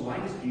foremost, why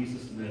does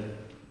Jesus live?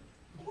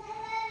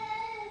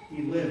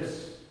 He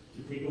lives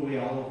to take away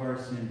all of our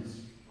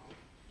sins.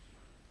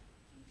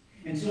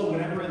 And so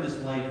whenever in this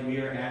life we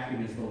are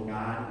acting as though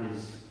God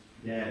is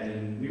dead,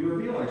 and we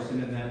reveal our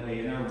sin in that way,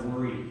 in our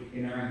worry,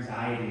 in our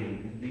anxiety,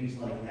 and things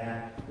like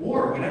that,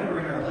 or whenever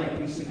in our life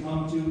we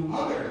succumb to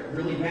other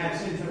really bad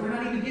sins that we're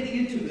not even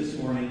getting into this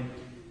morning,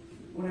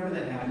 whenever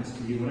that happens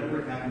to you,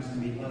 whenever it happens to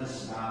me, let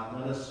us stop.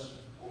 Let us,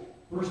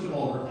 first of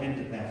all, repent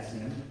of that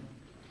sin.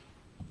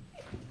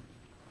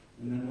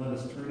 And then let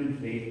us turn in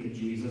faith to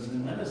Jesus,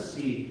 and let us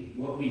see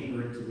what we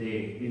heard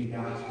today in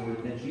God's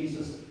Word, that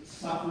Jesus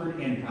suffered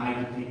and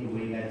died to take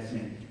away that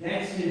sin.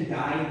 That sin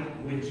died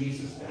when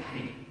Jesus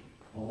died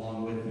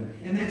along with him.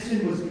 And that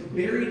sin was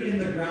buried in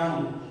the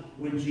ground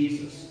when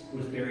Jesus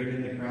was buried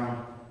in the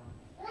ground.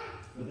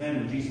 But then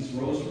when Jesus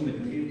rose from the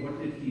grave, what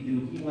did he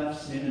do? He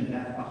left sin and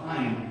death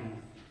behind.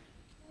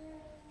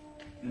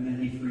 And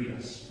then he freed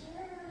us.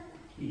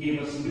 He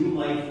gave us new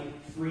life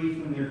free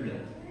from their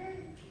guilt.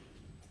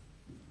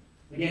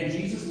 Again,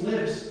 Jesus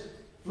lives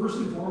first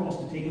and foremost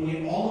to take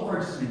away all of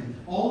our sin,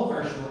 all of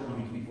our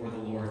shortcomings before the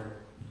Lord.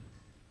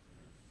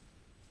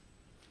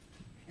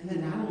 And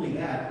then not only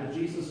that, but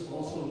Jesus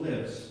also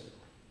lives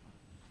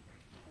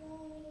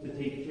to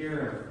take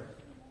care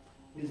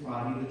of his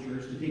body, the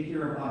church, to take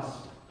care of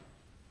us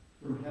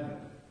from heaven.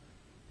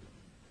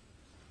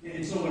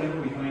 And so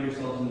whenever we find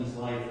ourselves in this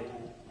life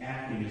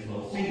acting as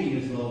though, thinking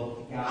as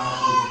though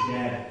God is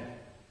dead,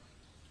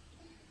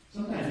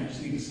 sometimes we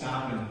just need to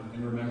stop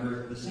and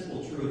remember the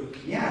simple truth.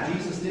 Yeah,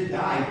 Jesus did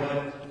die,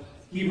 but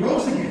he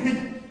rose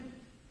again.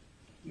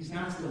 He's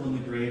not still in the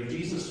grave.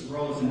 Jesus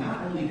rose, and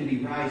not only did he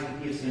rise,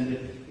 but he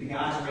ascended to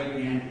God's right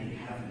hand in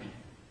heaven,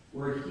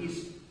 where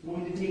he's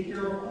going to take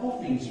care of all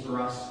things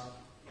for us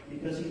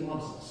because he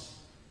loves us.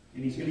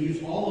 And he's going to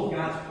use all of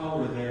God's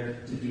power there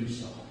to do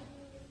so.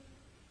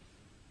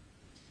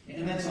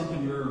 And that's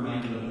something we're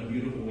reminded of in a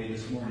beautiful way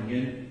this morning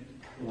in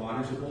the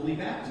waters of holy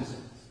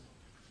baptism.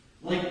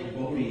 Like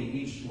Bodhi,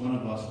 each one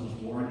of us was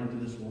born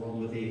into this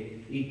world with a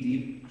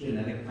deep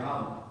genetic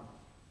problem.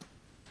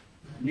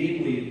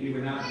 Namely, we were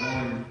not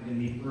born in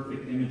the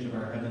perfect image of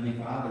our Heavenly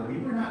Father. We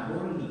were not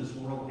born into this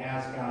world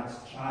as God's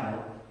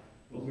child,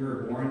 but we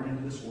were born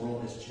into this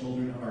world as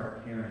children of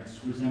our parents,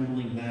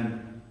 resembling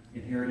them,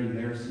 inheriting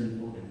their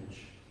sinful image.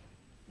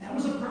 That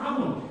was a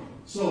problem.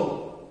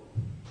 So,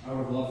 out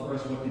of love for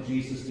us, what did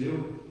Jesus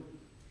do?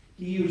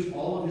 He used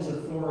all of his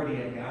authority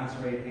at God's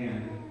right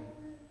hand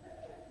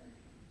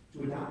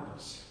to adopt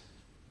us.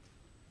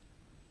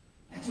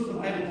 That's what the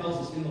Bible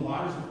tells us in the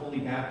waters of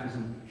holy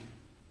baptism.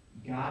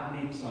 God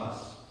makes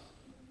us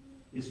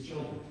his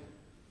children.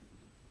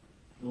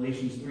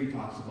 Galatians 3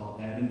 talks about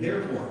that. And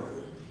therefore,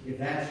 if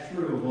that's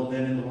true, well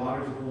then in the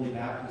waters of holy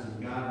baptism,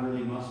 God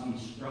really must be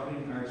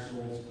scrubbing our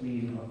souls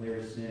clean of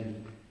their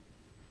sin.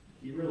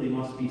 He really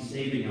must be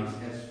saving us,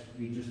 as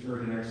we just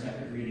heard in our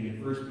second reading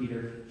in 1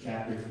 Peter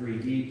chapter 3.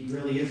 He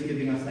really is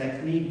giving us that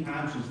clean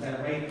conscience,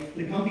 that right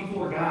to come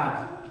before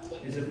God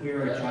as if we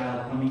were a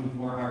child coming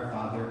before our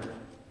Father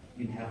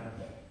in heaven.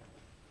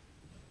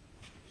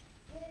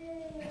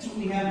 That's what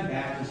we have in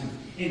baptism.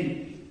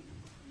 And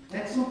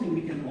that's something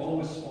we can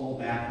always fall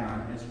back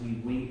on as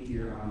we wait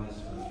here on this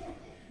earth.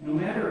 No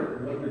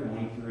matter what you're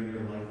going through in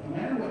your life, no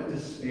matter what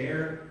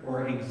despair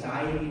or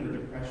anxiety or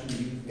depression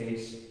you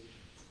face,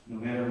 no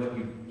matter what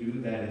you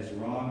do that is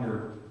wrong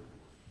or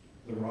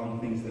the wrong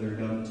things that are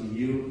done to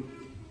you,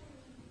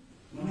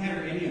 no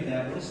matter any of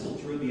that, what is still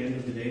true at the end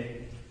of the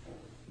day?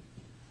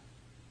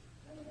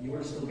 You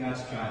are still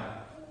God's child.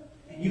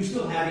 You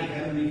still have a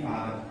Heavenly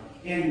Father.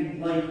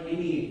 And like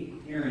any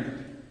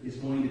parent is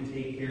going to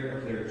take care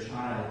of their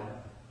child,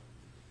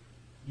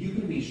 you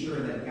can be sure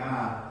that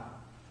God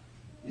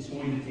is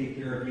going to take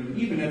care of you.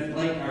 Even if,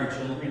 like our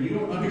children, you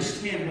don't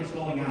understand what's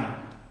going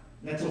on.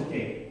 That's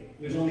okay.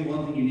 There's only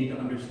one thing you need to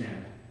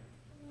understand.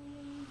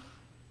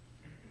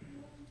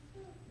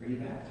 Are you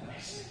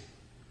baptized?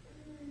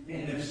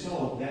 And if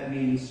so, that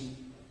means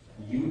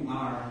you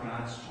are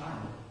God's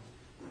child.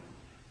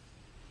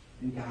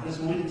 And God is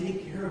going to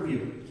take care of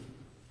you.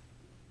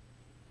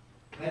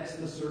 That's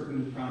the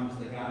certain promise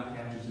that God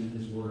attaches in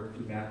his word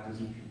to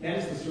baptism. That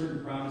is the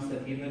certain promise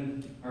that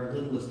even our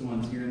littlest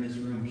ones here in this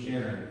room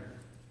share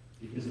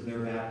because of their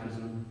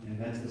baptism. And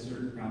that's the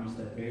certain promise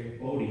that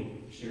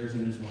Bodhi shares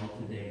in as well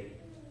today.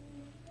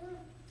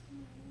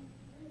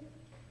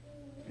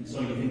 And so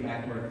you think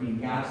back to our theme,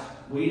 God's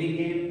waiting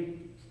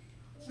game.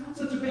 It's not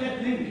such a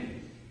bad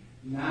thing.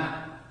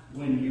 Not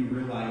when you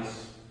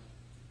realize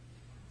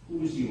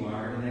whose you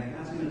are and that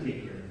God's going to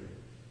take care of you.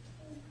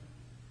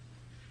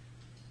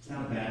 It's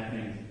not a bad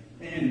thing.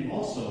 And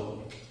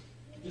also,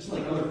 just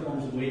like other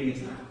forms of waiting,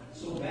 it's not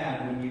so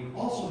bad when you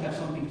also have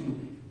something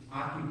to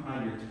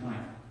occupy your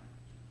time.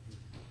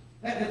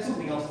 That's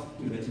something else,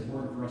 too, that's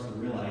important for us to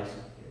realize.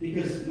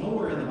 Because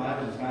nowhere in the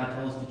Bible does God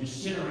tell us to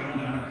just sit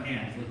around on our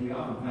hands like we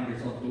often find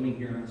ourselves doing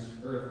here on this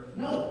earth.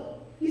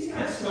 No! He's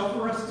got stuff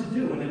for us to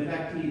do. And in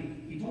fact,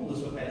 he told us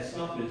what that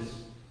stuff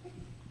is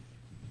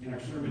in our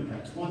sermon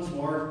text. Once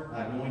more,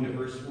 going to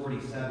verse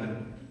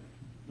 47,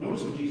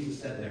 notice what Jesus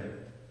said there.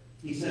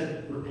 He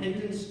said,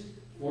 repentance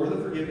for the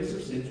forgiveness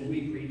of sins will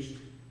be preached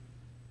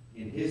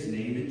in his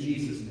name, in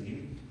Jesus'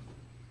 name.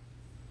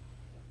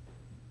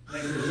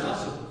 And there's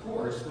us, of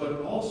course,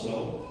 but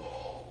also,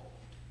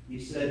 he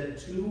said,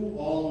 to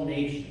all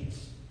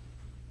nations,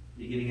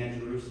 beginning at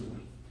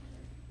Jerusalem.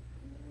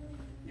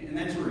 And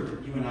that's where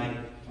you and I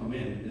come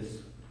in.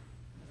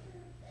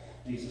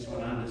 Jesus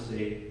went on to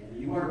say,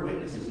 you are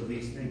witnesses of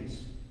these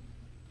things.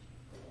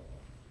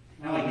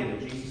 Now I get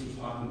it. Jesus was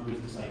talking to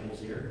his disciples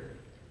here.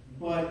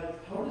 But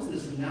how does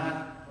this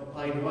not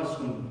apply to us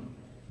when,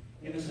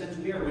 in a sense,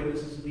 we are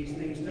witnesses of these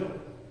things too?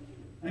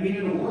 I mean,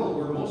 in a world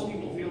where most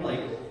people feel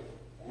like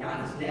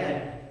God is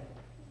dead,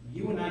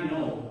 you and I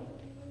know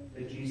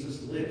that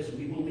Jesus lives.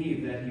 We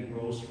believe that he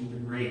rose from the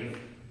grave.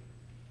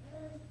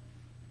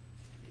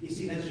 You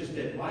see, that's just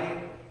it.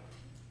 Why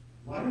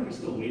are we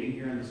still waiting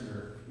here on this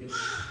earth?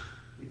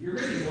 If you're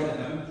ready to go to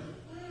heaven,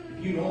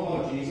 if you know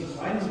about Jesus,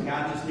 why doesn't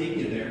God just take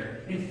you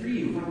there and free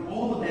you from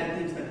all the bad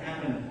things that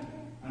happen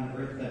on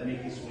earth that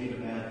make this wait a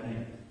bad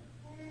thing?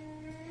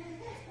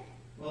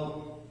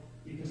 Well,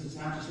 because it's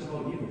not just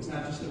about you. It's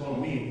not just about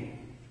me.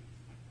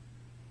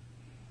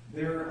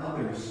 There are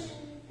others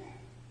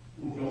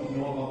who don't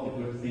know about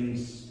the good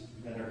things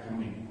that are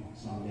coming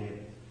someday.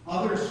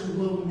 Others who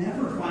will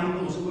never find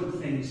those good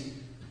things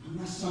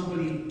unless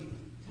somebody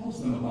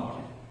tells them about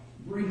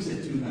it, brings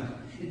it to them.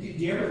 Do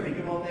you ever think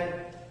about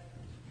that?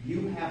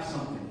 You have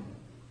something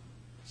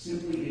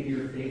simply in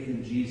your faith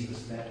in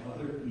Jesus that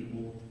other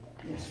people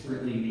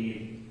desperately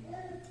need.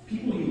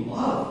 People you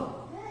love.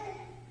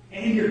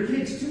 And your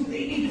kids too,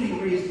 they need to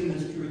be raised in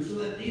this truth so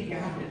that they've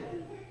got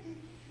it.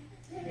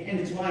 And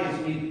it's why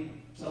as we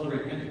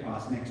celebrate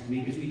Pentecost next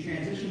week, as we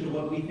transition to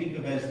what we think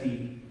of as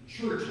the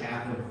church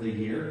half of the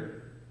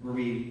year, where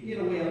we get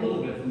away a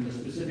little bit from the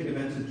specific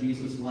events of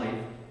Jesus' life,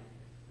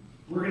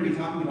 we're going to be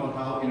talking about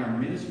how in our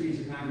ministry as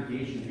a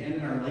congregation and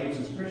in our lives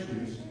as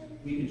Christians,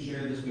 we can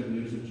share this good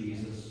news of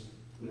Jesus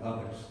with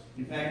others.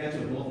 In fact, that's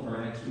what both of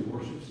our next two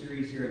worship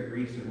series here at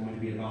Grace are going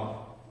to be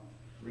about.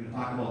 We're going to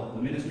talk about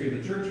the ministry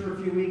of the church for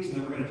a few weeks, and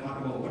then we're going to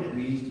talk about what it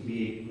means to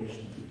be a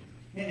Christian.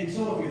 And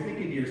so if you're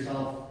thinking to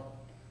yourself,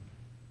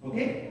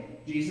 okay,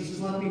 Jesus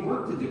has let me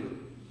work to do.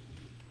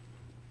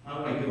 How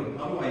do I do it?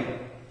 How do I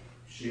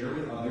share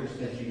with others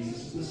that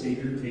Jesus is the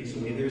Savior who takes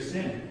away their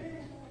sin?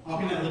 How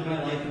can I live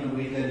my life in a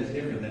way that is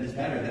different, that is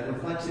better, that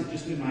reflects it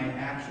just in my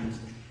actions?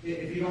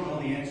 If you don't know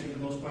the answer to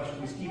those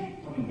questions,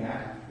 keep coming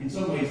back. In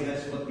some ways,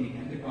 that's what the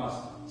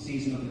Pentecost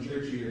season of the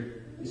church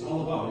year is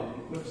all about. It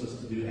equips us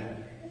to do that.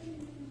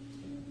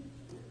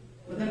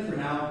 But then for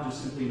now,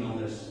 just simply know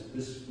this.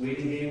 This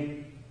waiting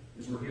game,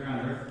 as we're here on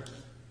earth,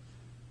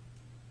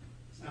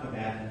 it's not a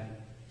bad thing.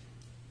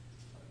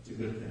 It's a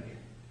good thing.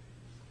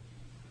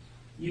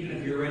 Even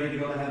if you're ready to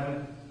go to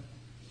heaven,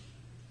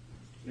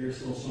 there's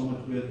still so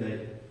much good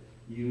that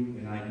you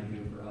and I can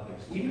do for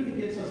others. Even if it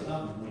gets us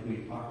nothing, like we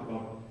talked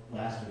about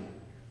last week.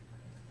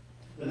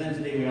 But then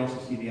today we also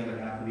see the other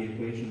half of the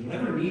equation.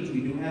 Whatever needs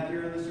we do have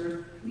here on this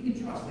earth, we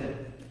can trust that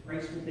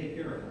Christ will take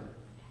care of them.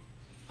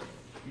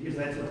 Because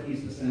that's what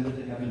he's ascended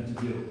to heaven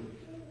to do.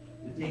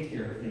 To take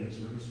care of things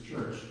for his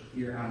church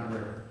here on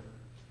earth.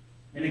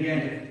 And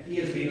again, if he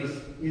has made us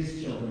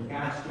his children,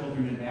 God's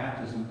children in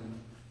baptism,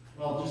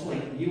 well, just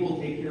like you will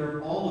take care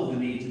of all of the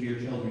needs of your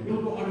children.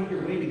 You'll go out of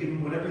your way to give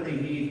them whatever they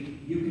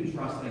need. You can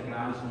trust that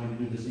God is going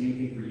to do the same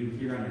thing for you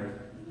here on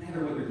earth, no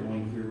matter what you're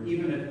going through,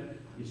 even if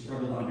you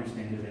struggle to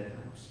understand it at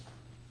times.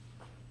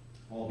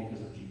 All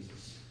because of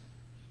Jesus.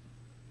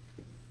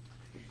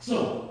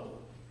 So,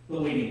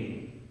 the waiting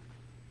game.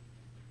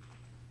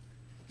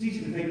 It's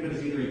easy to think of it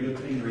as either a good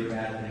thing or a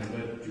bad thing,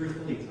 but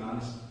truthfully, it's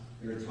honest.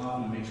 It's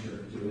often a mixture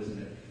of the two,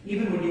 isn't it?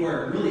 Even when you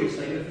are really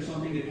excited for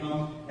something to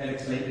come, that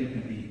excitement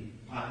can be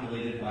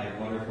populated by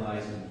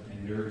butterflies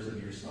and nerves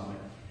in your stomach.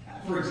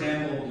 For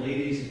example,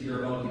 ladies, if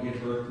you're about to give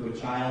birth to a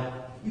child,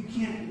 you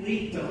can't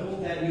wait to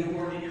hold that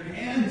newborn in your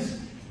hands,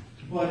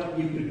 but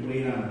you could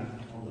wait on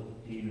all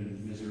the pain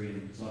and misery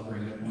and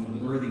suffering that come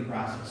with the birthing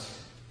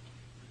process.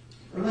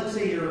 Or let's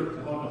say you're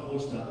about to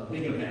host a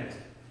big event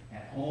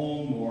at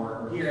home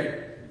or here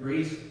at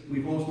Grace.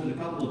 We've hosted a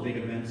couple of big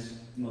events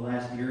in the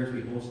last years.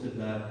 We hosted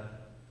the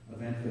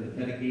event for the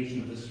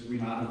dedication of this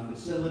remodeled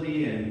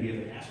facility, and we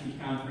had a pastor's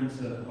conference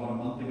about a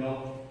month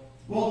ago.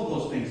 Both of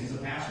those things, as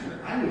a pastor,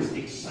 I was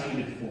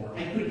excited for.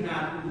 I could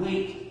not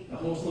wait to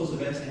host those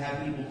events, to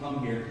have people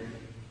come here.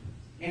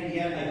 And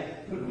yet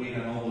I couldn't wait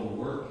on all the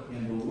work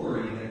and the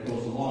worry that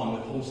goes along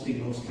with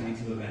hosting those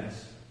kinds of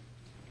events.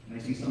 And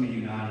I see some of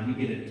you nodding. You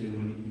get it too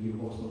when you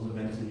host those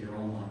events in your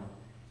own life.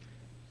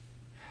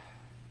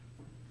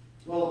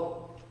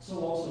 Well, so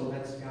also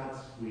that's God's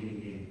waiting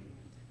game.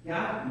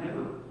 God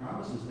never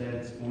promises that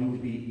it's going to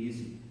be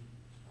easy.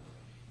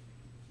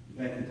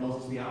 In fact, he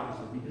tells us the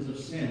opposite. Because of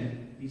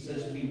sin, he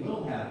says we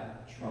will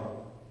have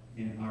trouble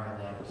in our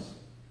lives.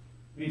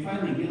 I mean,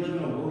 finally, we live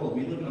in a world,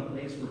 we live in a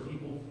place where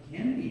people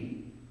can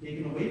be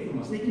taken away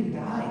from us. They can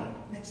die.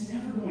 That's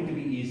never going to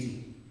be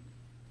easy.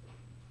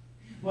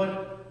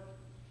 But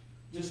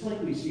just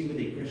like we see with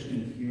a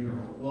Christian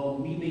funeral, well,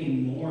 we may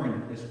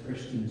mourn as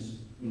Christians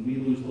when we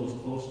lose those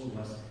close to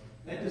us.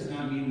 That does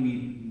not mean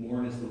we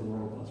mourn as the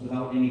world does,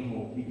 without any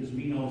hope, because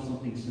we know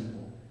something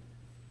simple.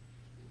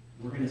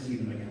 We're going to see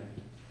them again.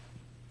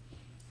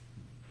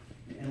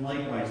 And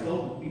likewise,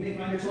 though we may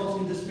find ourselves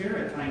in despair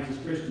at times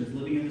as Christians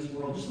living in this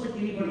world, just like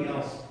anybody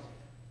else,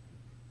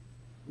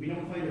 we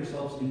don't find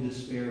ourselves in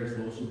despair as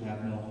those who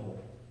have no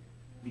hope,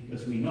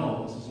 because we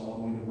know this is all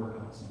going to work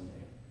out someday.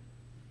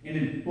 And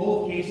in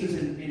both cases,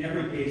 in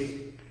every case,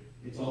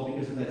 it's all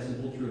because of that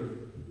simple truth.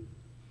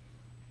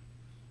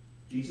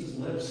 Jesus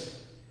lives.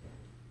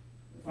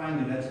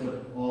 Finally, that's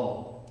what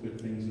all good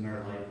things in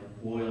our life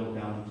boil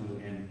down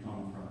to and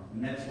come from.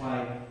 And that's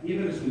why,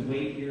 even as we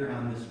wait here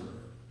on this earth,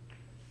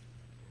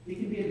 it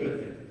can be a good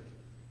thing,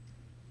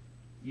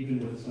 even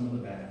with some of the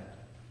bad,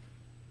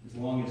 as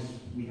long as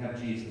we have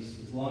Jesus,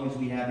 as long as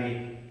we have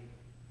a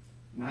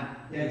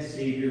not dead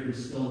Savior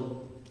who's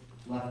still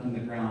left in the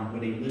ground,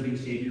 but a living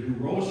Savior who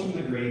rose from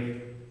the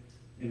grave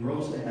and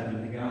rose to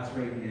heaven, to God's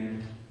right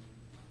hand,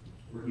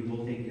 where he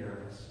will take care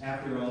of us.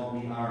 After all,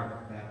 we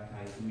are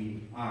baptized.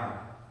 We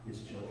are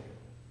his children.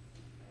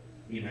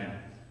 Amen.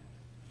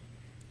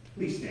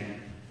 Please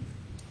stand.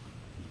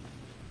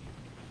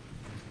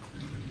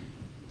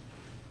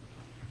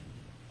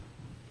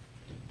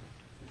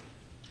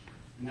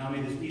 Now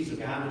may this peace of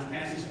God, which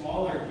passes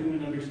all our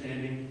human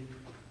understanding,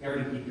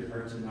 guard and keep your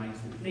hearts and minds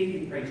through faith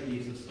in Christ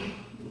Jesus,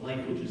 the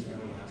life which is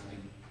everlasting.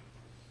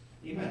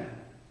 Amen.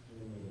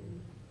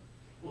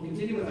 We'll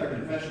continue with our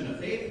confession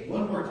of faith.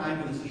 One more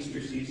time for this Easter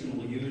season,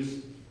 we'll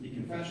use the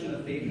confession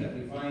of faith that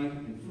we find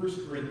in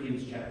 1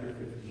 Corinthians chapter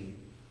 15.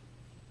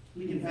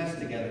 We confess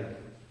together.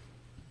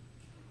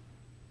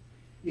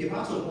 The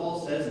Apostle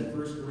Paul says in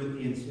 1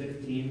 Corinthians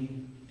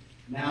 15,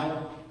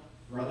 "Now,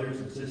 brothers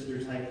and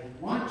sisters, I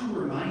want to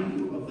remind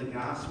you of the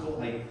gospel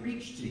I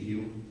preached to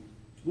you,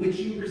 which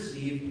you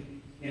received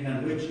and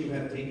on which you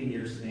have taken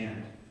your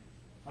stand.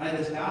 By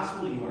this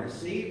gospel you are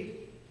saved,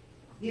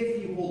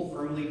 if you hold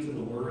firmly to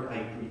the word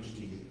I preached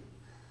to you."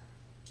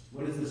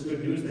 What is this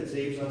good news that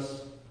saves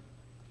us?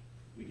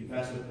 We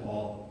confess with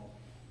Paul.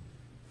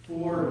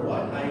 "For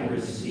what I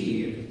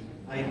received,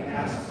 I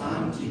passed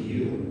on to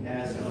you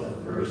as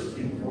of first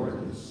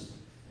importance,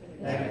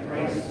 that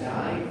Christ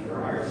died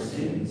for our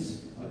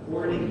sins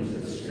according to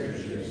the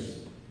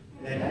Scriptures,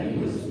 that he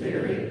was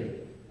buried,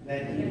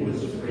 that he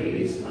was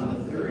raised on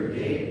the third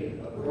day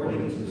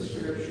according to the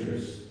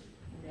Scriptures,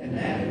 and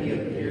that he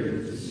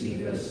appeared to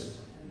Cephas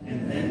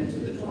and then to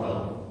the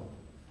 12.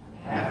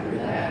 After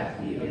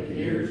that, he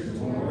appeared to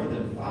more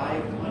than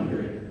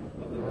 500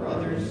 of the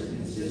brothers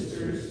and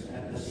sisters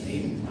at the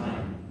same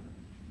time,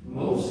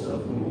 most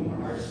of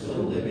whom are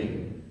still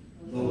living,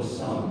 though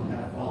some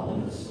have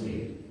fallen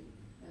asleep.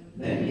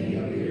 Then he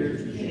appeared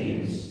to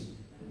James,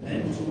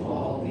 then to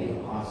all the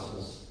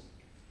apostles."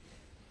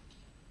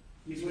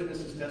 These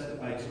witnesses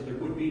testified, so there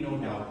would be no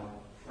doubt,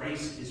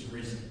 Christ is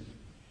risen.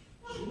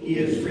 He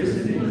is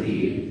risen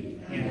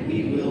indeed, and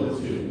we will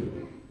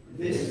too.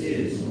 This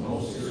is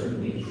most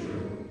certainly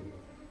true.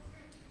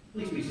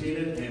 Please be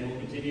seated, and we'll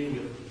continue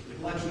with the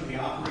collection of the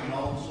offering and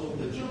also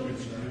the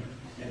children's sermon.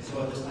 And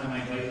so at this time,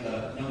 I invite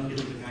the young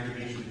kids of the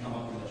congregation to come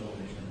up for the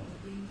children's sermon.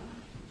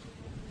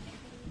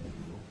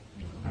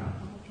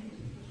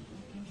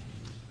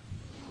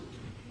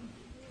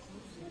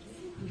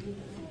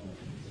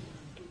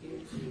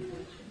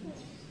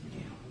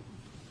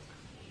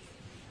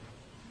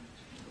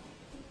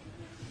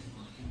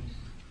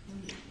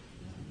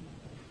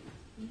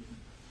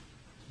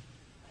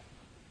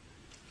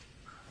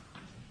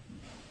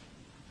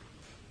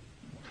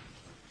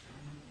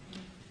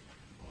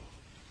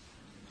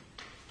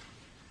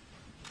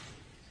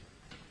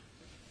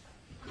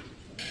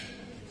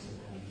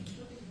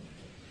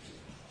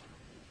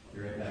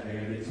 You're right back. I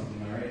gotta get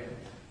something, all right?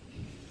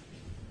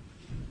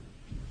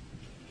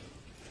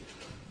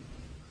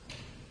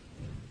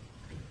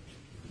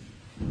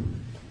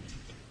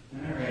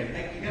 All right,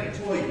 I got a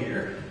toy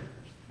here.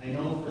 I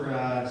know for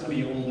some of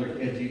you older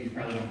kids, you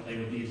probably don't play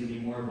with these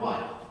anymore,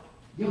 but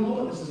you'll know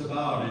what this is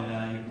about,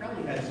 and you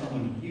probably had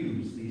someone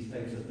use these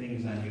types of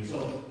things on you.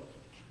 So,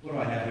 what do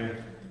I have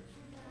here?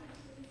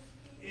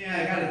 Yeah,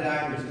 I got a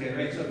doctor's kit,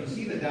 right? So if you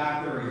see the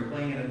doctor or you're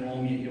playing it at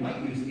home, you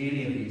might use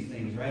any of these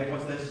things, right?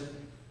 What's this?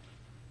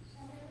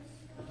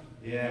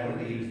 Yeah, what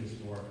do they use this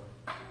for?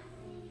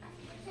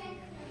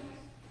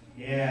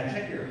 Yeah,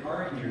 check your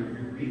heart and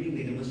your breathing.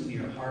 They can listen to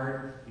your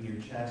heart and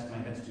your chest. My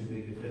head's too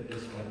big to fit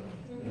this,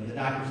 but the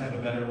doctors have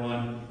a better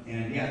one.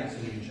 And yeah, so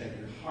they can check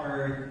your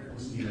heart,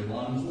 listen to your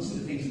lungs, listen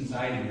to things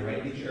inside of you,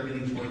 right? Make sure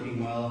everything's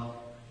working well.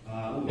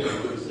 Ooh,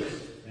 what is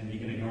this? And you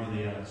can ignore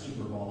the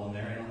Super Bowl in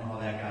there. I don't know how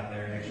that got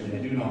there. Actually,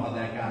 I do know how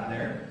that got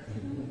there.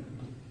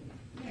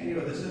 Yeah, you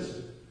know what this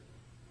is?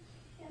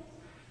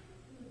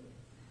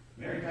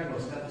 Mary talked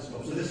about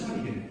stethoscope. So this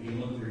one you can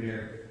look through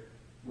here.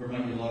 Where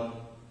might you look?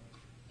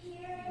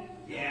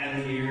 Yeah,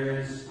 the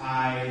ears,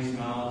 eyes,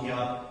 mouth,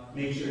 yep.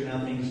 Make sure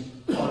nothing's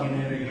plugging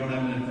in or you don't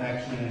have an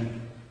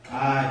infection.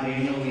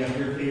 Daniel, we have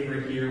your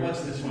favorite here.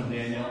 What's this one,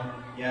 Daniel?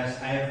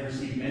 Yes, I have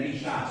received many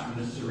shots from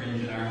this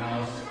syringe in our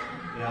house.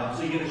 Yeah,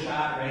 so you get a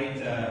shot, right?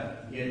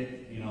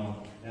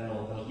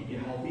 That'll keep you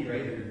healthy,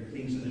 right? There are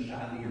things in the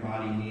shot that your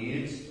body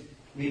needs.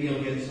 Maybe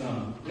you'll get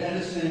some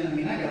medicine. I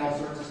mean, I got all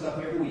sorts of stuff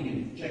here where you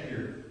can check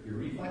your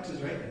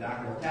reflexes, right? The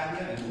doctor will tap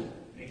you and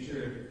make sure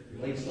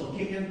your leg's still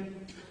kicking.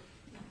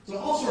 So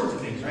all sorts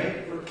of things,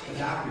 right? For a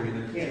doctor and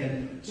their kid.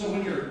 And so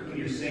when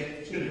you're sick,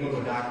 it's good to go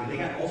to a doctor. They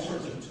got all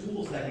sorts of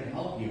tools that can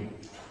help you.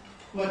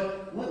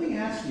 But let me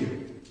ask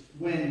you,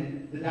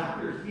 when the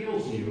doctor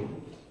heals you,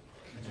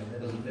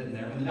 that doesn't fit in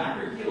there. When the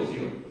doctor heals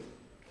you,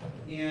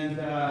 and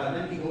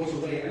then he goes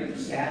away, are you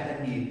sad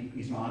that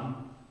he's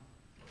gone?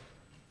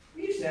 Are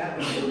you sad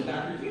when the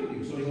doctor healed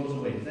you, so he goes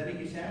away? Does that make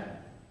you sad?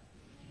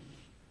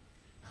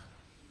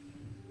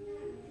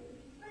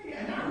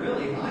 Yeah, not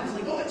really. Huh? It's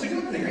like, oh, it's a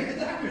good thing, right? The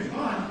doctor's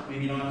gone.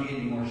 Maybe you don't have to get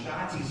any more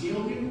shots. He's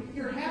healed you.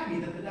 You're happy.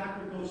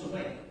 doctor goes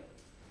away.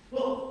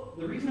 Well,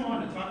 the reason I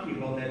want to talk to you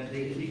about that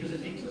today is because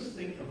it makes us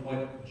think of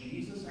what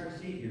Jesus, our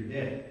Savior,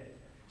 did.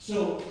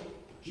 So,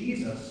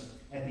 Jesus,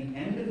 at the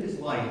end of his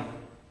life,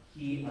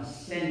 he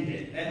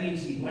ascended. That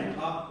means he went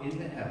up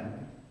into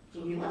heaven.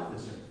 So he left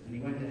this earth and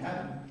he went to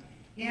heaven.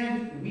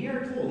 And we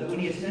are told that when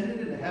he ascended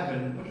into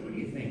heaven, what do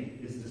you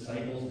think? His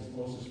disciples, his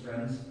closest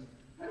friends,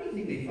 how do you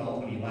think they felt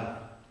when he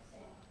left?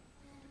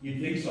 You'd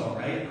think so,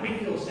 right? I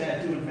feel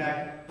sad too. In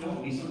fact,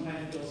 don't we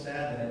sometimes feel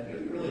sad that it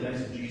would be really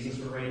nice if Jesus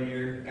were right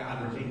here,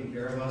 God were taking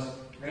care of us,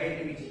 right?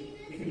 I mean,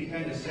 it can be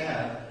kind of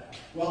sad.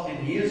 Well, and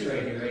he is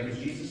right here, right? Because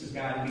Jesus is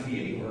God and he can be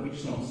anywhere. We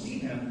just don't see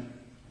him.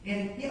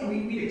 And, yeah,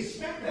 we'd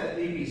expect that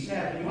they'd be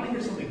sad. But you want to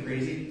hear something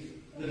crazy?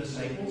 The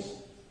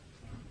disciples,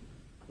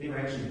 they were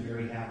actually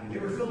very happy. They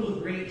were filled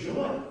with great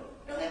joy.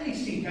 Now, that may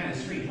seem kind of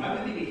strange. Why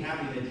would they be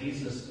happy that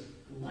Jesus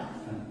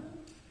left them?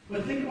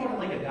 But think about it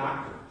like a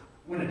doctor.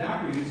 When a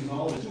doctor uses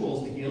all the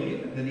tools to heal you,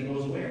 and then he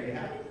goes away, are you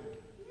happy?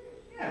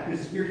 Yeah,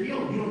 because you're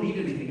healed. You don't need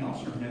anything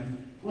else from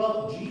him.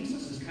 Well,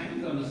 Jesus has kind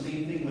of done the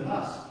same thing with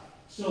us.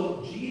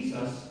 So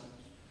Jesus,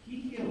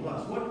 he healed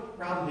us. What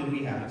problem did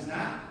we have? It's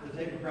not the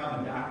type of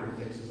problem a doctor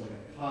fixes, like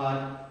a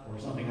cut or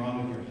something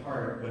wrong with your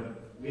heart,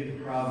 but we have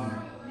a problem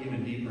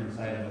even deeper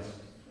inside of us.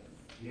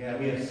 Yeah,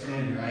 we have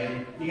sin,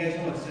 right? You guys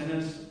know what sin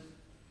is?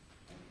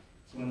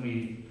 It's when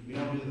we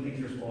don't do the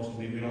things we're supposed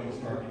to do. We don't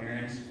listen to our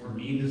parents. We're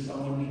mean to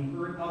someone. We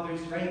hurt others,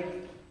 right?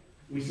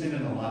 We sin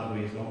in a lot of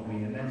ways, don't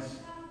we? And that's,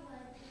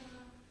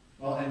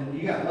 well, and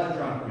you got blood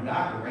drawn from a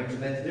doctor, right? So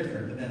that's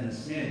different. But then the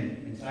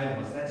sin inside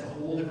of us, that's a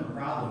whole different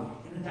problem.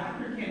 And the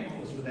doctor can't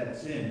help us with that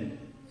sin.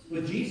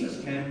 But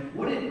Jesus can.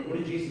 What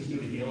did Jesus do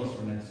to heal us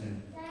from that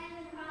sin?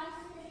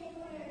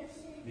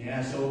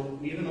 Yeah, so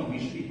even though we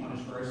should be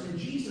punished for our sin,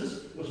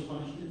 Jesus was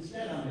punished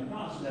instead on the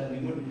cross so that we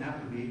wouldn't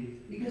have to be,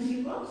 because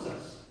he loves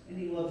us. And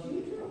he loves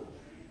you too.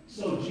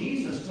 So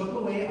Jesus took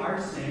away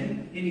our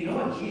sin, and you know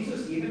what?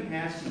 Jesus even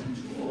has some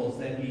tools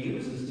that he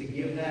uses to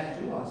give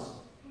that to us.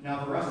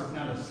 Now for us, it's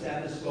not a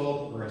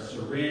stethoscope or a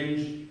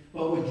syringe,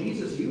 but what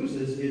Jesus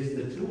uses is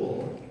the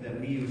tool that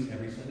we use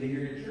every Sunday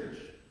here at church.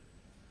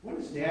 What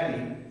does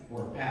Daddy,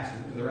 or Pastor,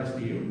 for the rest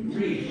of you,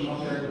 read from up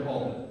there at the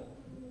pulpit?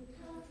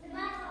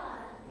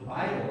 The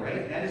Bible,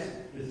 right? That is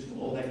the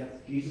tool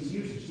that Jesus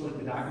uses, just like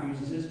the doctor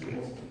uses his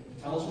tools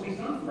to tell us what he's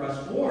done for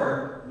us.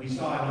 Or we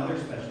saw another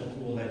special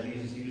tool that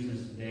Jesus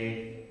uses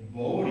today.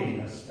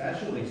 Voting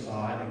especially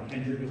saw it, and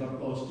Kendrick was up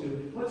close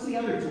too. What's the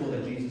other tool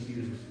that Jesus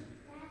uses?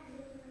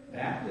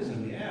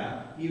 Baptism,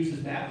 yeah. He uses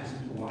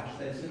baptism to wash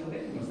that sin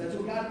away from us. That's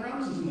what God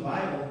promises in the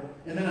Bible.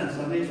 And then on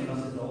Sundays, when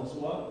us adults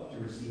go up to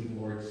receive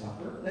Lord's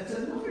Supper, that's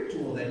another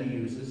tool that he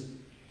uses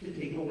to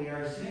take away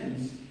our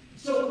sins.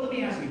 So let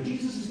me ask you,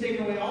 Jesus has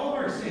taken away all of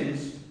our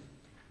sins.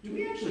 Do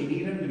we actually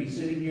need him to be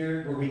sitting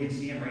here where we can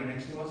see him right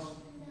next to us?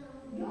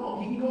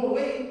 No, he can go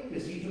away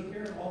because he took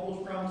care of all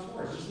those problems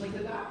for us, just like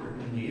the doctor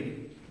can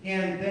leave.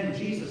 And then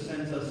Jesus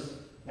sends us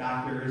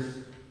doctors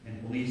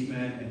and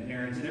policemen and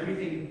parents and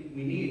everything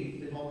we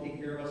need to help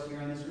take care of us here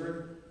on this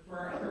earth for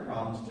our other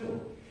problems too.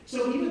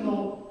 So even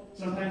though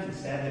sometimes it's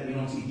sad that we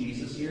don't see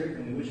Jesus here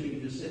and we wish we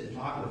could just sit and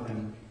talk with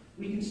him,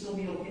 we can still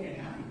be okay and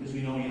happy because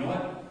we know, you know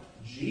what?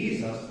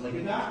 Jesus, like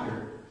a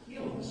doctor,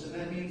 healed us. And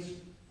that means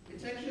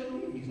it's actually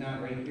okay he's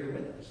not right here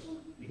with us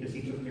because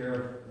he took care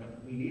of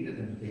what we needed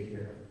him to take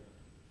care of.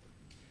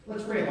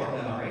 Let's pray about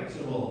that, all right? So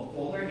we'll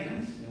fold our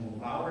hands and we'll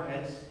bow our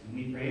heads and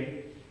we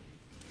pray.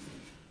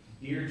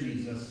 Dear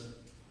Jesus,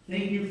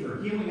 thank you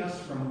for healing us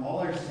from all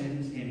our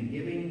sins and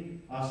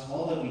giving us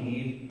all that we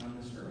need on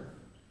this earth.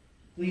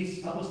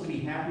 Please help us to be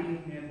happy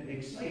and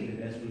excited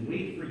as we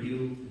wait for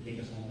you to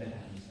take us home to heaven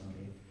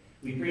someday.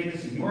 We pray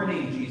this in your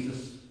name,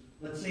 Jesus.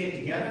 Let's say it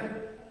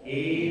together.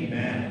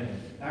 Amen.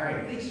 All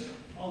right. Thanks,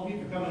 all of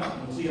you, for coming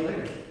up. We'll see you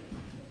later.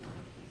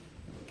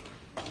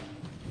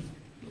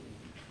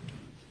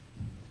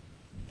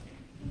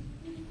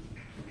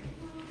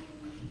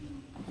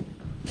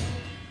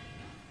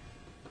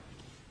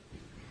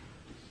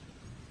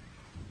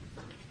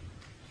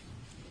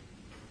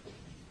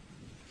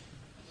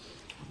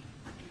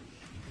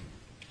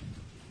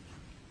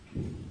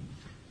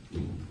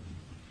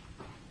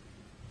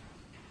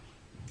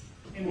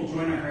 And we'll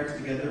join our hearts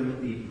together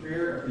with the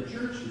prayer of the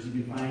church, as you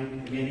can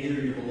find, again,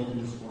 either your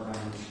bulletins or on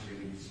the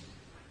screens.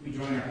 We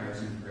join our hearts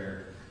in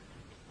prayer.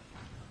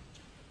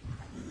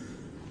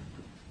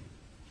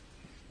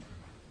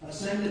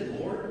 Ascended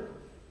Lord,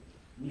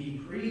 we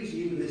praise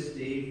you this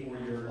day for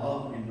your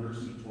love and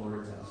mercy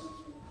towards us.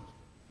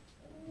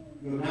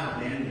 You have not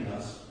abandoned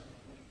us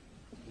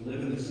to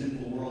live in the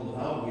sinful world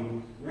without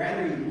you.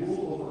 Rather, you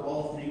rule over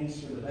all things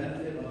for the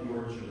benefit of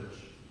your church.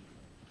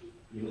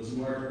 You listen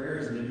to our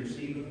prayers and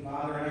intercede with the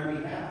Father on our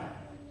behalf.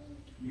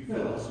 You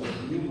fill us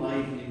with new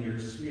life in your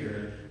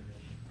Spirit,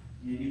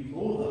 and you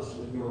clothe us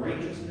with your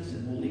righteousness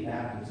and holy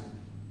baptism.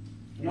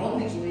 In all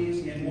these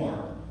ways and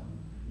more,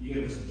 you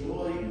give us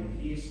joy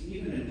and peace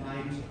even in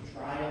times of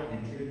trial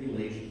and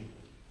tribulation.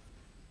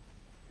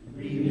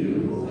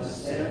 Renew a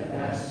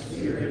steadfast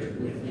spirit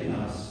within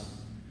us,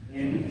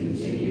 and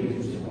continue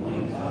to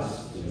point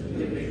us to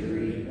the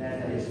victory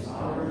that is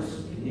ours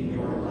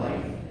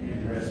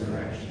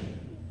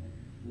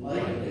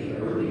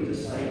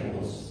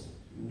disciples,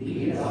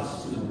 lead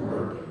us to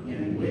work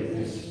and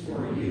witness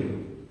for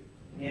you,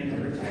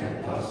 and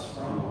protect us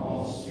from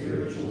all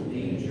spiritual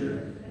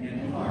danger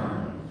and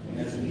harm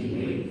as we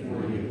wait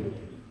for you.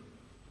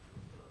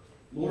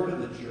 Lord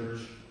of the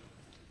Church,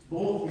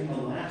 both in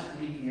the last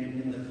week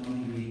and in the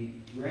coming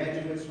week,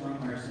 graduates from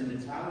our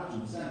synod college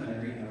and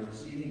seminary are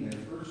receiving their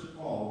first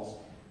calls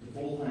to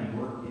full-time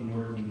work in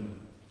your kingdom.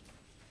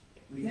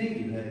 We thank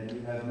you that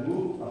you have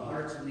moved the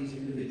hearts of these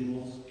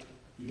individuals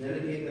to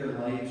dedicate their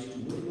lives to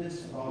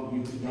witness about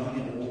you to young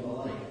and old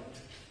alike.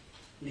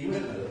 Be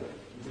with them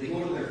as they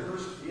go to their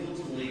first fields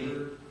of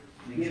labor,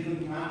 and give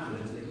them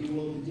confidence that you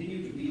will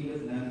continue to be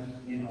with them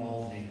in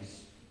all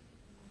things.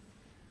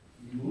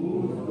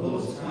 Move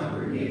those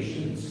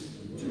congregations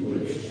to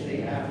which they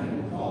have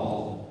been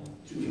called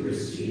to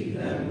receive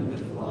them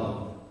with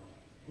love.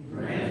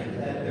 Grant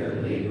that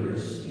their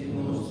labors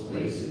in those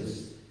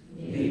places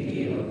may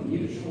be of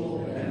mutual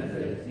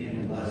benefit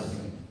and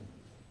blessing.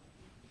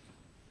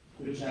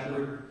 Good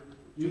Shepherd,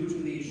 due to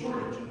the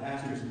shortage of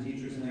pastors and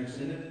teachers in our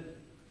synod,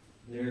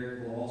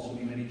 there will also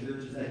be many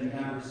churches that do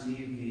not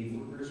receive the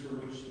workers for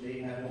which they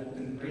have hoped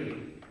and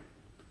prayed.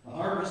 The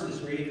harvest is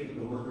great,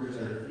 but the workers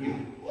are few,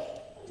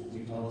 as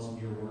you tell us in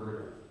your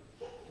word.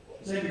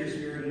 Send your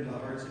Spirit into the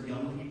hearts of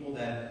young people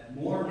that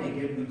more may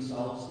give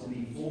themselves to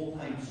be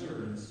full-time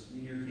servants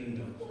in your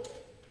kingdom.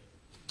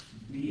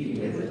 Be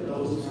with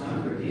those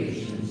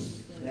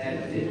congregations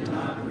that did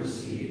not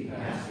receive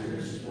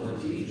pastors or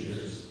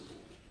teachers.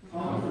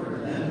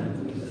 Comfort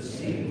them with the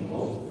same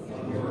hope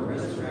of your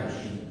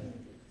resurrection.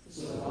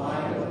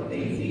 Supply what they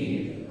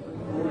need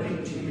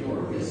according to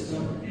your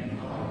wisdom and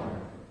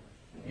power,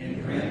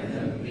 and grant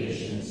them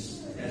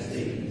patience as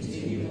they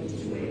continue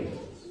to wait.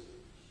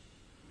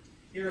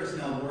 Hear us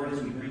now, Lord,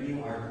 as we bring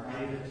you our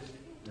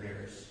private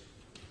prayers.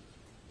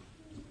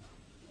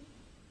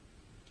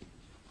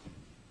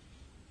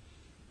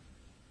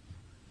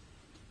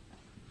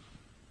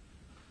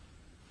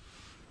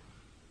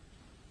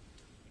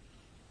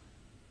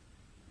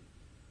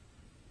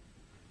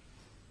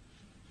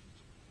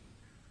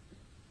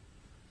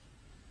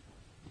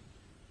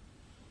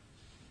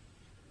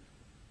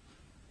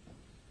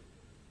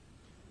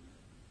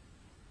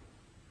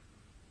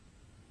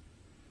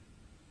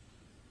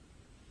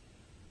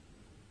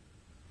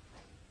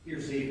 Dear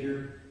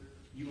Savior,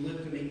 you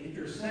live to make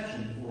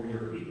intercession for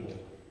your people.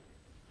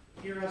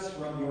 Hear us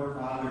from your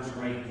Father's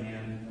right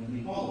hand when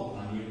we call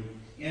upon you,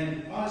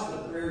 and cause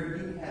the prayer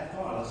you have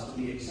taught us to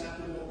be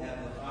acceptable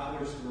at the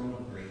Father's throne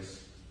of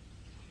grace.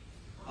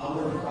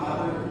 Our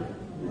Father,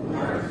 who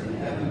art in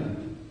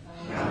heaven,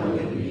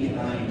 hallowed be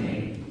thy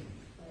name.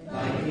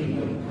 Thy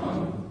kingdom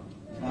come,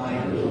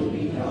 thy will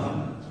be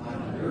done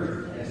on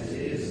earth as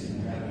it is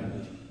in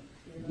heaven.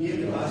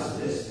 Give us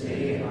this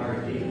day our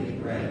daily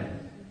bread,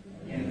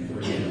 and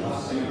forgive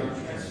us our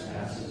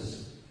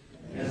trespasses,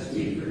 as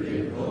we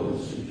forgive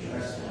those who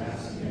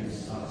trespass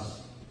against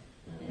us.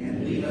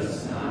 And lead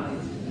us not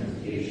into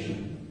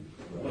temptation,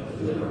 but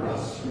deliver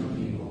us from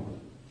evil.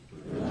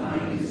 For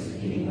thine is the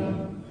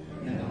kingdom,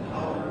 and the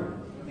power,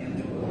 and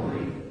the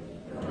glory,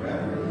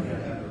 forever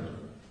and ever.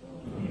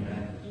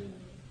 Amen.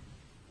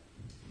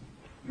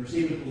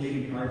 Receive with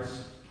believing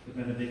hearts the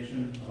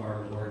benediction of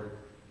our Lord.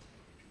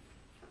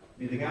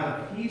 May the God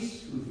of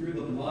peace, who through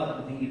the blood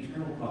of the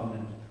eternal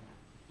covenant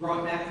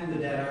brought back from the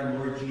dead our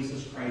Lord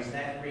Jesus Christ,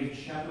 that great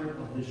shepherd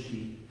of the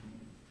sheep,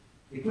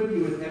 equip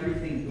you with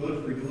everything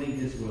good for doing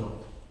his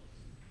will,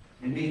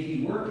 and may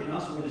he work in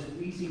us what is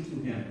pleasing to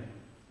him.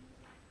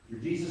 Through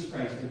Jesus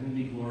Christ, to whom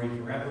be glory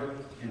forever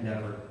and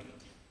ever.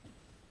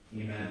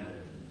 Amen.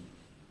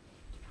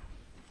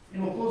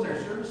 And we'll close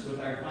our service with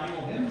our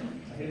final hymn,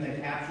 a hymn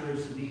that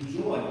captures the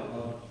joy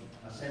of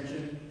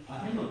ascension, a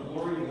hymn of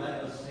glory.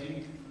 Let us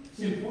sing.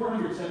 Sing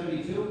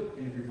 472,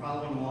 and if you're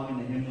following along in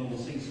the hymnal, we'll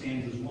sing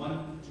stanzas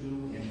 1,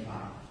 2, and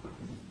 5.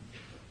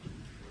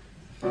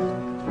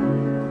 Amen.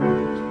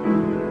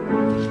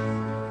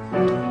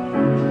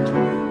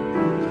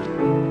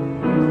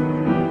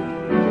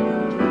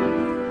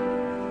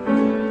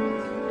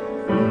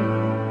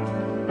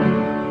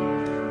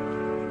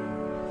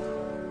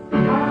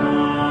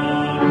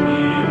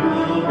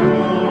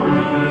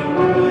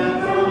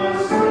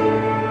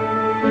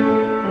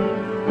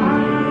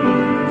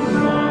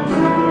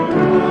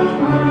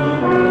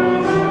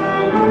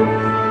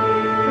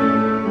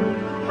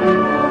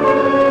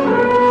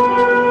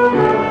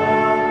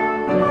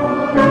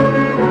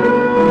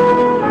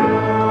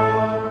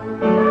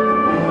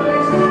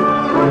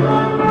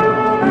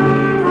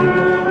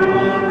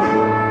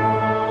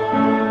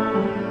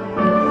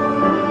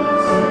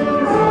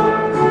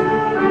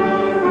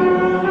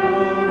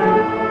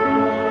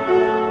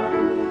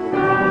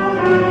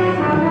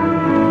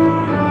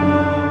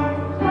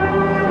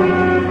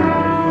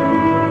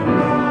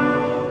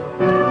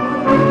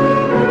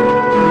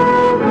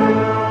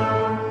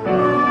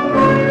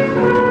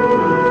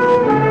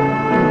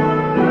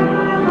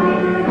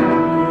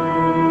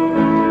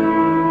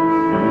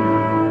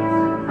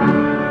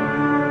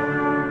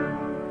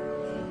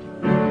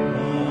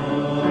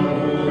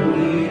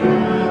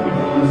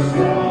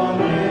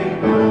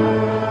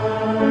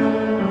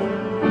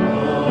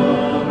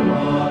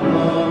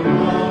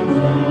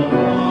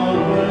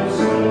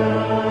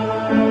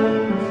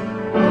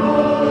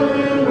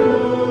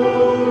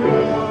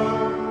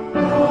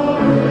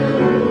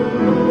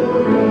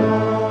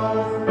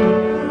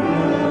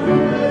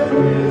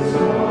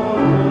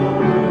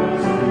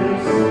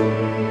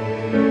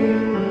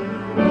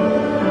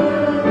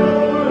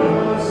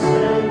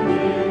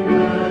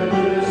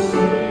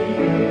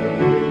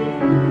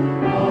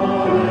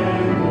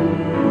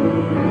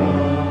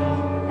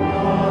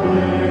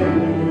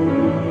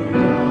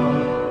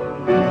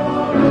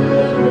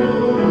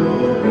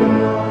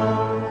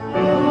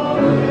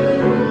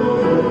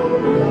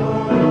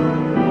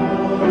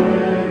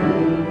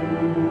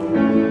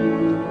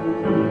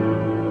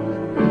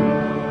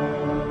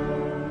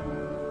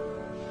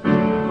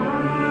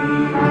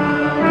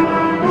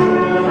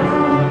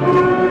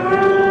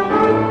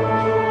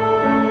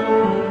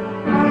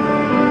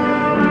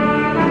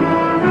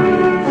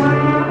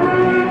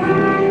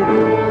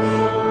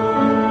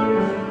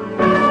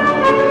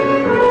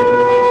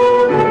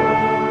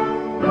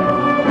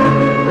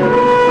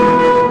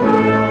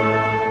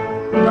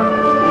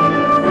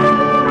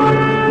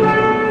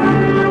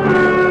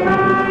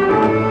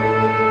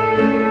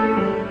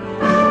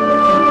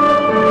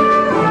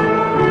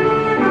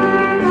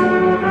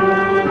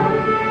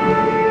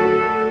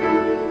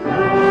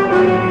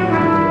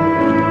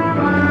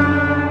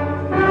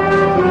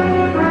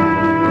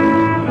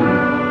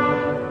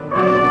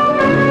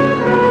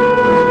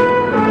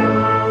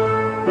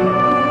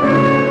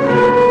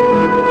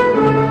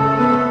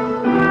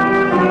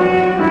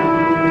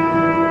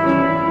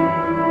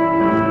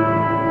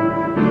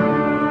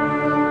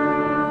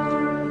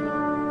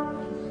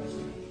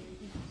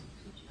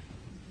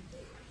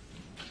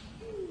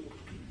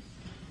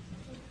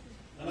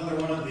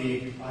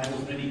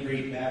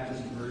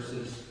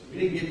 verses we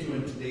didn't get to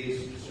in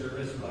today's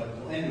service, but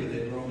we'll end with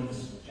it.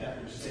 Romans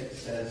chapter 6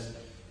 says,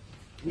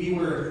 "We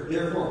were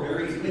therefore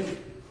buried with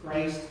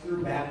Christ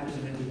through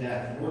baptism into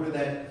death, in order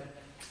that,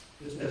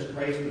 just as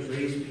Christ was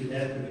raised from the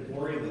dead through the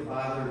glory of the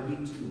Father, we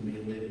too may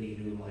live a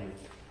new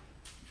life."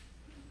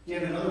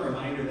 Again, another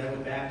reminder that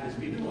with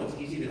baptism, even though it's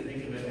easy to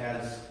think of it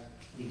as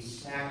a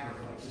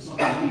sacrifice, it's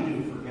something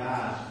we do for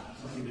God,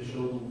 something to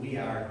show who we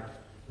are,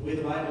 the way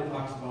the Bible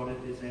talks about it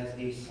is as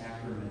a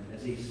sacrament,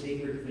 as a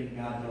sacred thing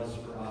God does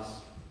for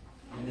us.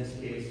 In this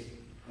case,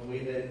 a way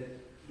that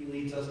He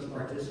leads us to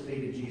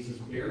participate in Jesus'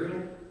 burial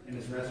and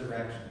His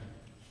resurrection.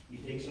 He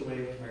takes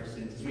away our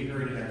sins, as we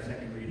heard in our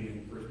second reading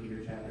in 1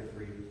 Peter chapter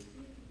 3.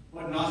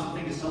 What an awesome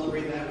thing to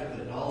celebrate that with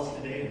the adults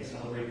today, and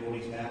celebrate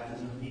Bodhi's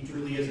baptism. He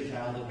truly is a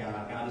child of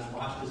God. God has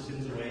washed his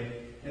sins away,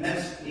 and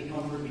that's a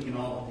comfort we can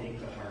all take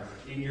to heart.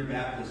 In your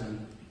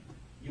baptism,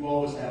 you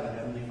always have a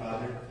Heavenly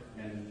Father,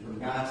 and from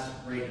God's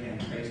right hand,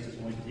 Christ is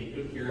going to take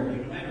good care of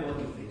you, no matter what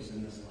you face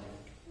in this life.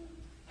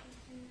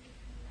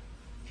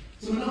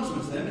 Some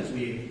announcements then, as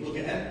we look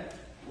ahead.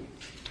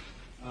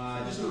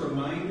 Just a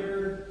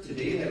reminder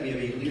today that we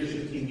have a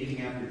leadership team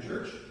meeting after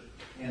church.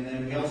 And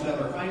then we also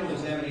have our final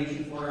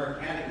examination for our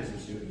catechism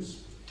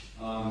students.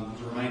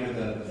 As a reminder,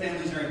 the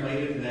families are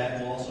invited to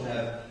that. We'll also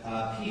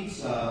have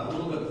pizza a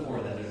little bit before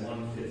that at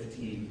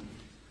 1:15.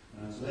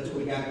 So that's what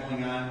we got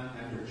going on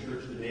after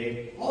church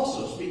today.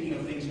 Also, speaking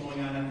of things going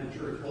on after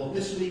church, well,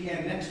 this week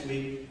and next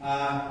week,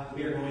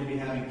 we are going to be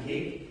having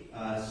cake.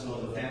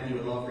 So the family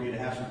would love for you to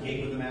have some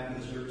cake with them after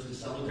the service to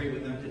celebrate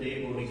with them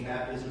today, Bodhi's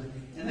baptism.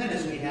 And then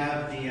as we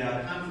have the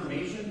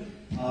confirmation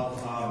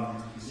of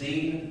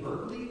Zane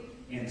Berkeley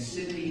and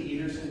Sydney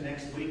Ederson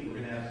next week, we're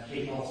going to have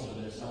cake also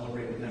to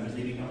celebrate with them as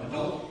they become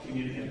adult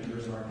communicant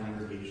members of our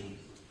congregation.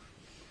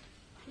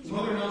 Some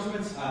other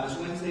announcements. This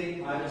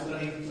Wednesday, Bible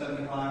study,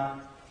 7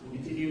 o'clock. We'll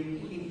continue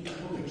looking at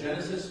the book of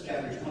Genesis,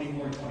 chapters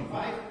 24 and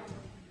 25.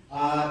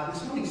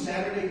 This coming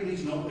Saturday,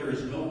 please note there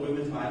is no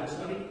women's Bible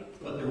study,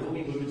 but there will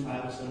be women's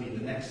Bible study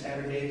the next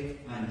Saturday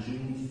on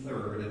June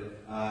 3rd.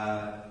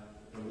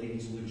 The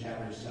ladies will do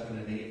chapters 7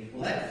 and 8.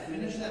 Will that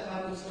finish that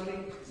Bible study?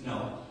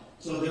 No.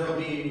 So there will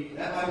be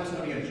that Bible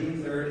study on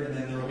June 3rd, and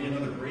then there will be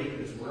another break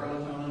because we're out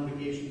of town on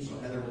vacation, so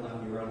Heather will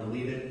not be around to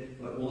lead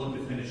it, but we'll look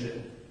to finish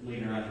it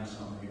later on in the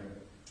summer here.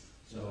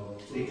 So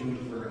stay tuned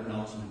for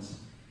announcements.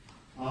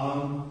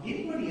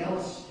 Anybody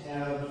else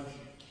have...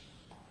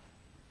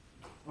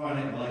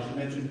 I should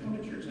mention, come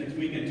to church next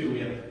weekend too. We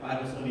have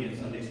Bible study and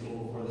Sunday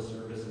school before the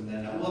service, and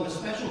then we'll have a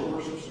special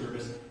worship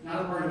service,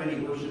 not a part of any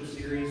worship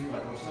series,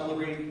 but we'll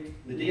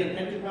celebrate the day of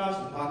Pentecost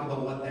and talk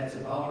about what that's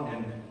about,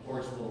 and of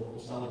course we'll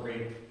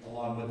celebrate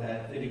along with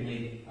that,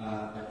 fittingly,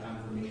 our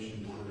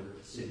confirmation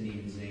for Sydney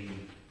and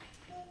Zane.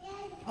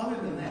 Other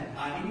than that,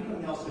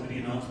 anybody else have any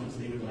announcements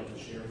they would like to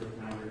share with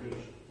the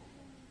congregation?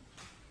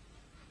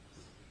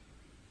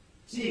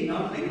 Seeing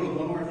none, I do have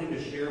one more thing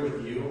to share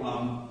with you.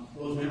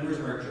 Those members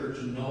of our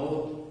church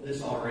know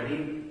this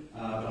already,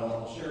 but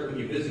I'll share it with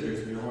you visitors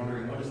if you're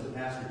wondering what is the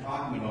pastor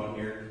talking about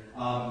here.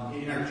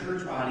 In our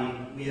church body,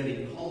 we have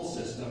a call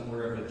system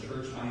where if a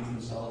church finds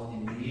themselves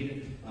in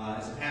need,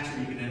 as a pastor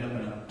you can end up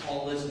in a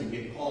call list and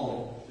get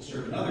called to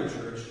serve another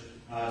church.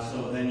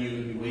 So then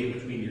you weigh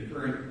between your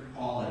current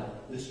call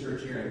at this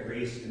church here at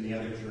Grace and the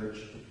other church.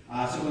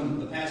 So in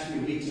the past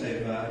few weeks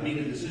I've made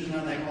a decision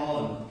on that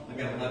call, and I've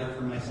got a letter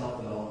from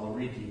myself that I'll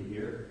read to you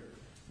here.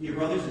 Dear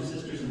brothers and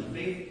sisters in the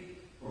faith,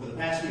 over the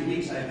past few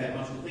weeks I have had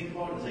much to think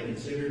about as I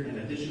considered an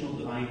additional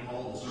divine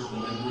call to serve the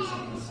members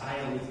of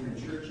Messiah Lutheran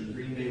Church in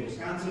Green Bay,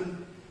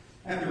 Wisconsin.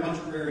 After much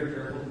prayer and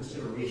careful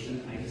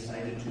consideration, I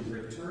decided to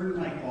return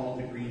my call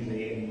to Green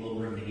Bay and will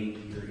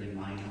remain here in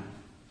Minot.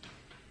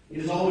 It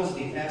is always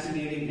a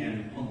fascinating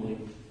and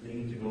humbling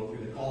thing to go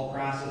through the call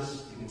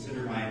process, to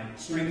consider my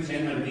strengths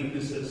and my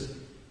weaknesses,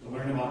 to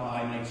learn about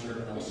how I might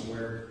serve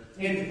elsewhere,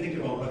 and to think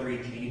about whether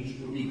a change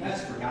would be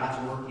best for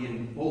God's work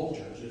in both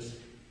churches.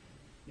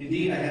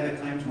 Indeed, I have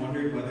at times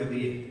wondered whether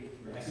the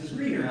grass is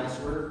greener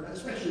elsewhere,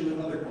 especially with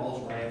other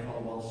calls where I have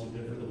felt well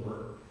suited for the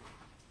work.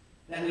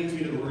 That leads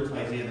me to the words of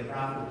Isaiah the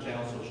prophet, which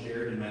I also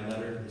shared in my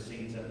letter to the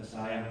saints at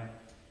Messiah.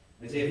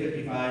 Isaiah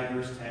 55,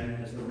 verse 10,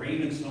 as the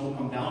rain and snow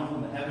come down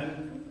from the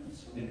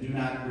heavens and do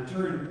not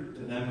return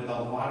to them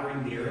without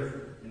watering the earth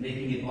and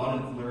making it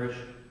bud and flourish,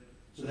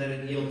 so that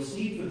it yields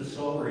seed for the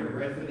sower and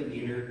bread for the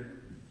eater,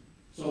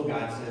 so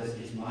God says,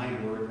 is my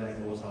word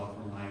that goes out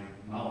from my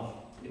mouth.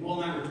 It will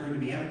not return to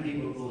me empty,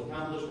 but will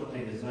accomplish what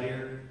I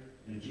desire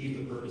and achieve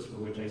the purpose for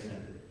which I sent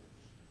it.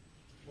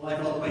 Well, I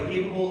felt quite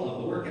capable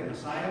of the work at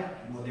Messiah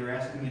and what they were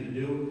asking me to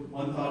do.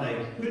 One thought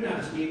I could not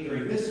escape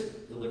during this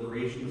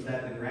deliberation was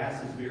that the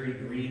grass is very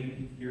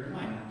green here in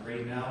Minot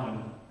right now,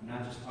 and I'm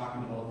not just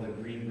talking about the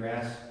green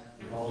grass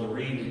with all the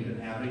rain we've been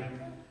having,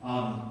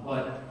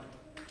 but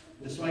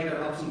despite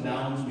our ups and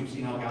downs, we've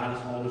seen how God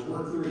has always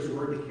worked through His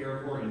Word to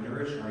care for and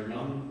nourish our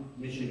young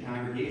mission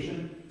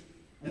congregation.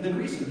 And then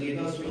recently, it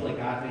does feel like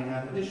God may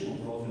have additional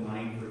growth in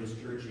mind for His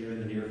church here in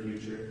the near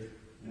future.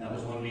 And that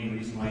was one main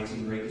reason why it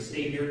seemed right to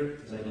stay here,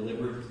 as I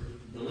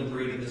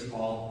deliberated this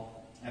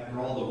call. After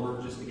all the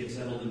work just to get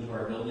settled into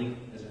our building,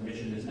 as our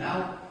mission is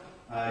now,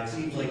 it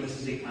seems like this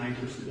is a time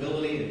for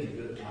stability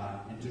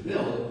and to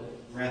build,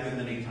 rather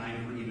than a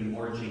time for even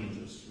more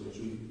changes, which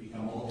we've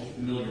become all too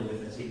familiar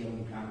with as a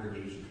young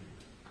congregation.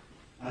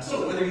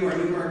 So whether you are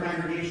new to our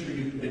congregation or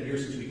you've been here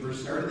since we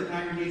first started the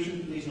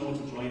congregation, please know it's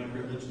a joy and a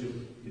privilege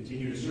to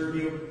continue to serve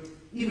you.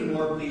 Even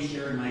more, please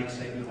share in my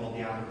excitement of all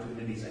the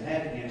opportunities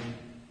ahead, and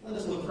let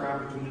us look for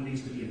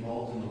opportunities to be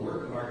involved in the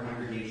work of our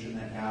congregation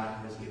that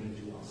God has given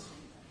to us.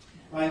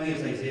 Finally,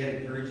 as Isaiah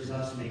encourages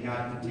us, may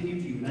God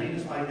continue to unite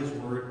us by his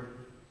word.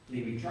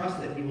 May we trust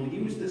that he will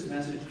use this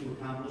message to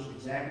accomplish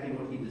exactly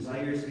what he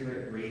desires here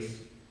at Grace,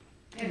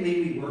 and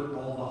may we work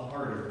all the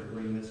harder to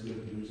bring this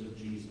good news of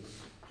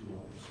Jesus to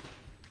others.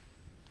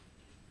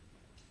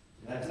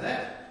 That's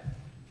that.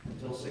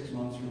 Until 6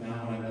 months from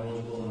now when I'm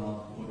eligible, and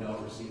I'll no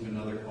doubt receive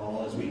another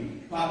call. As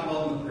we talked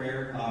about in the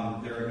prayer,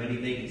 there are many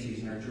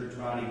vacancies in our church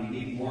body. We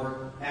need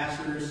more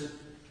pastors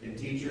and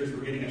teachers.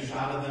 We're getting a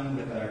shot of them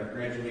with our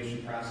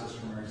graduation process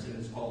from our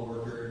Simmons Call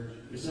Worker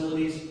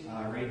facilities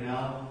right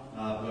now,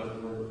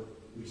 but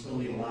we still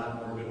need a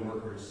lot more good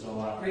workers.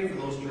 So pray for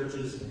those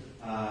churches.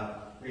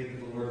 Pray that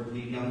the Lord will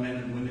lead young men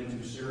and women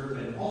to serve,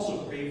 and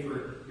also pray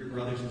for your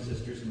brothers and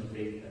sisters in the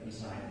faith at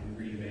Messiah in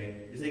Green Bay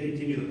as they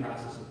continue the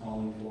process of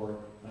calling for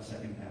a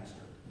second pastor.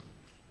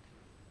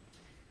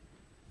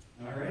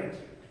 All right.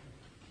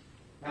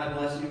 God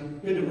bless you.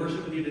 Good to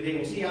worship with you today.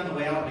 We'll see you on the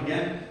way out.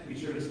 Again, be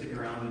sure to stick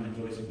around and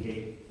enjoy some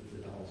cake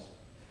with the dolls.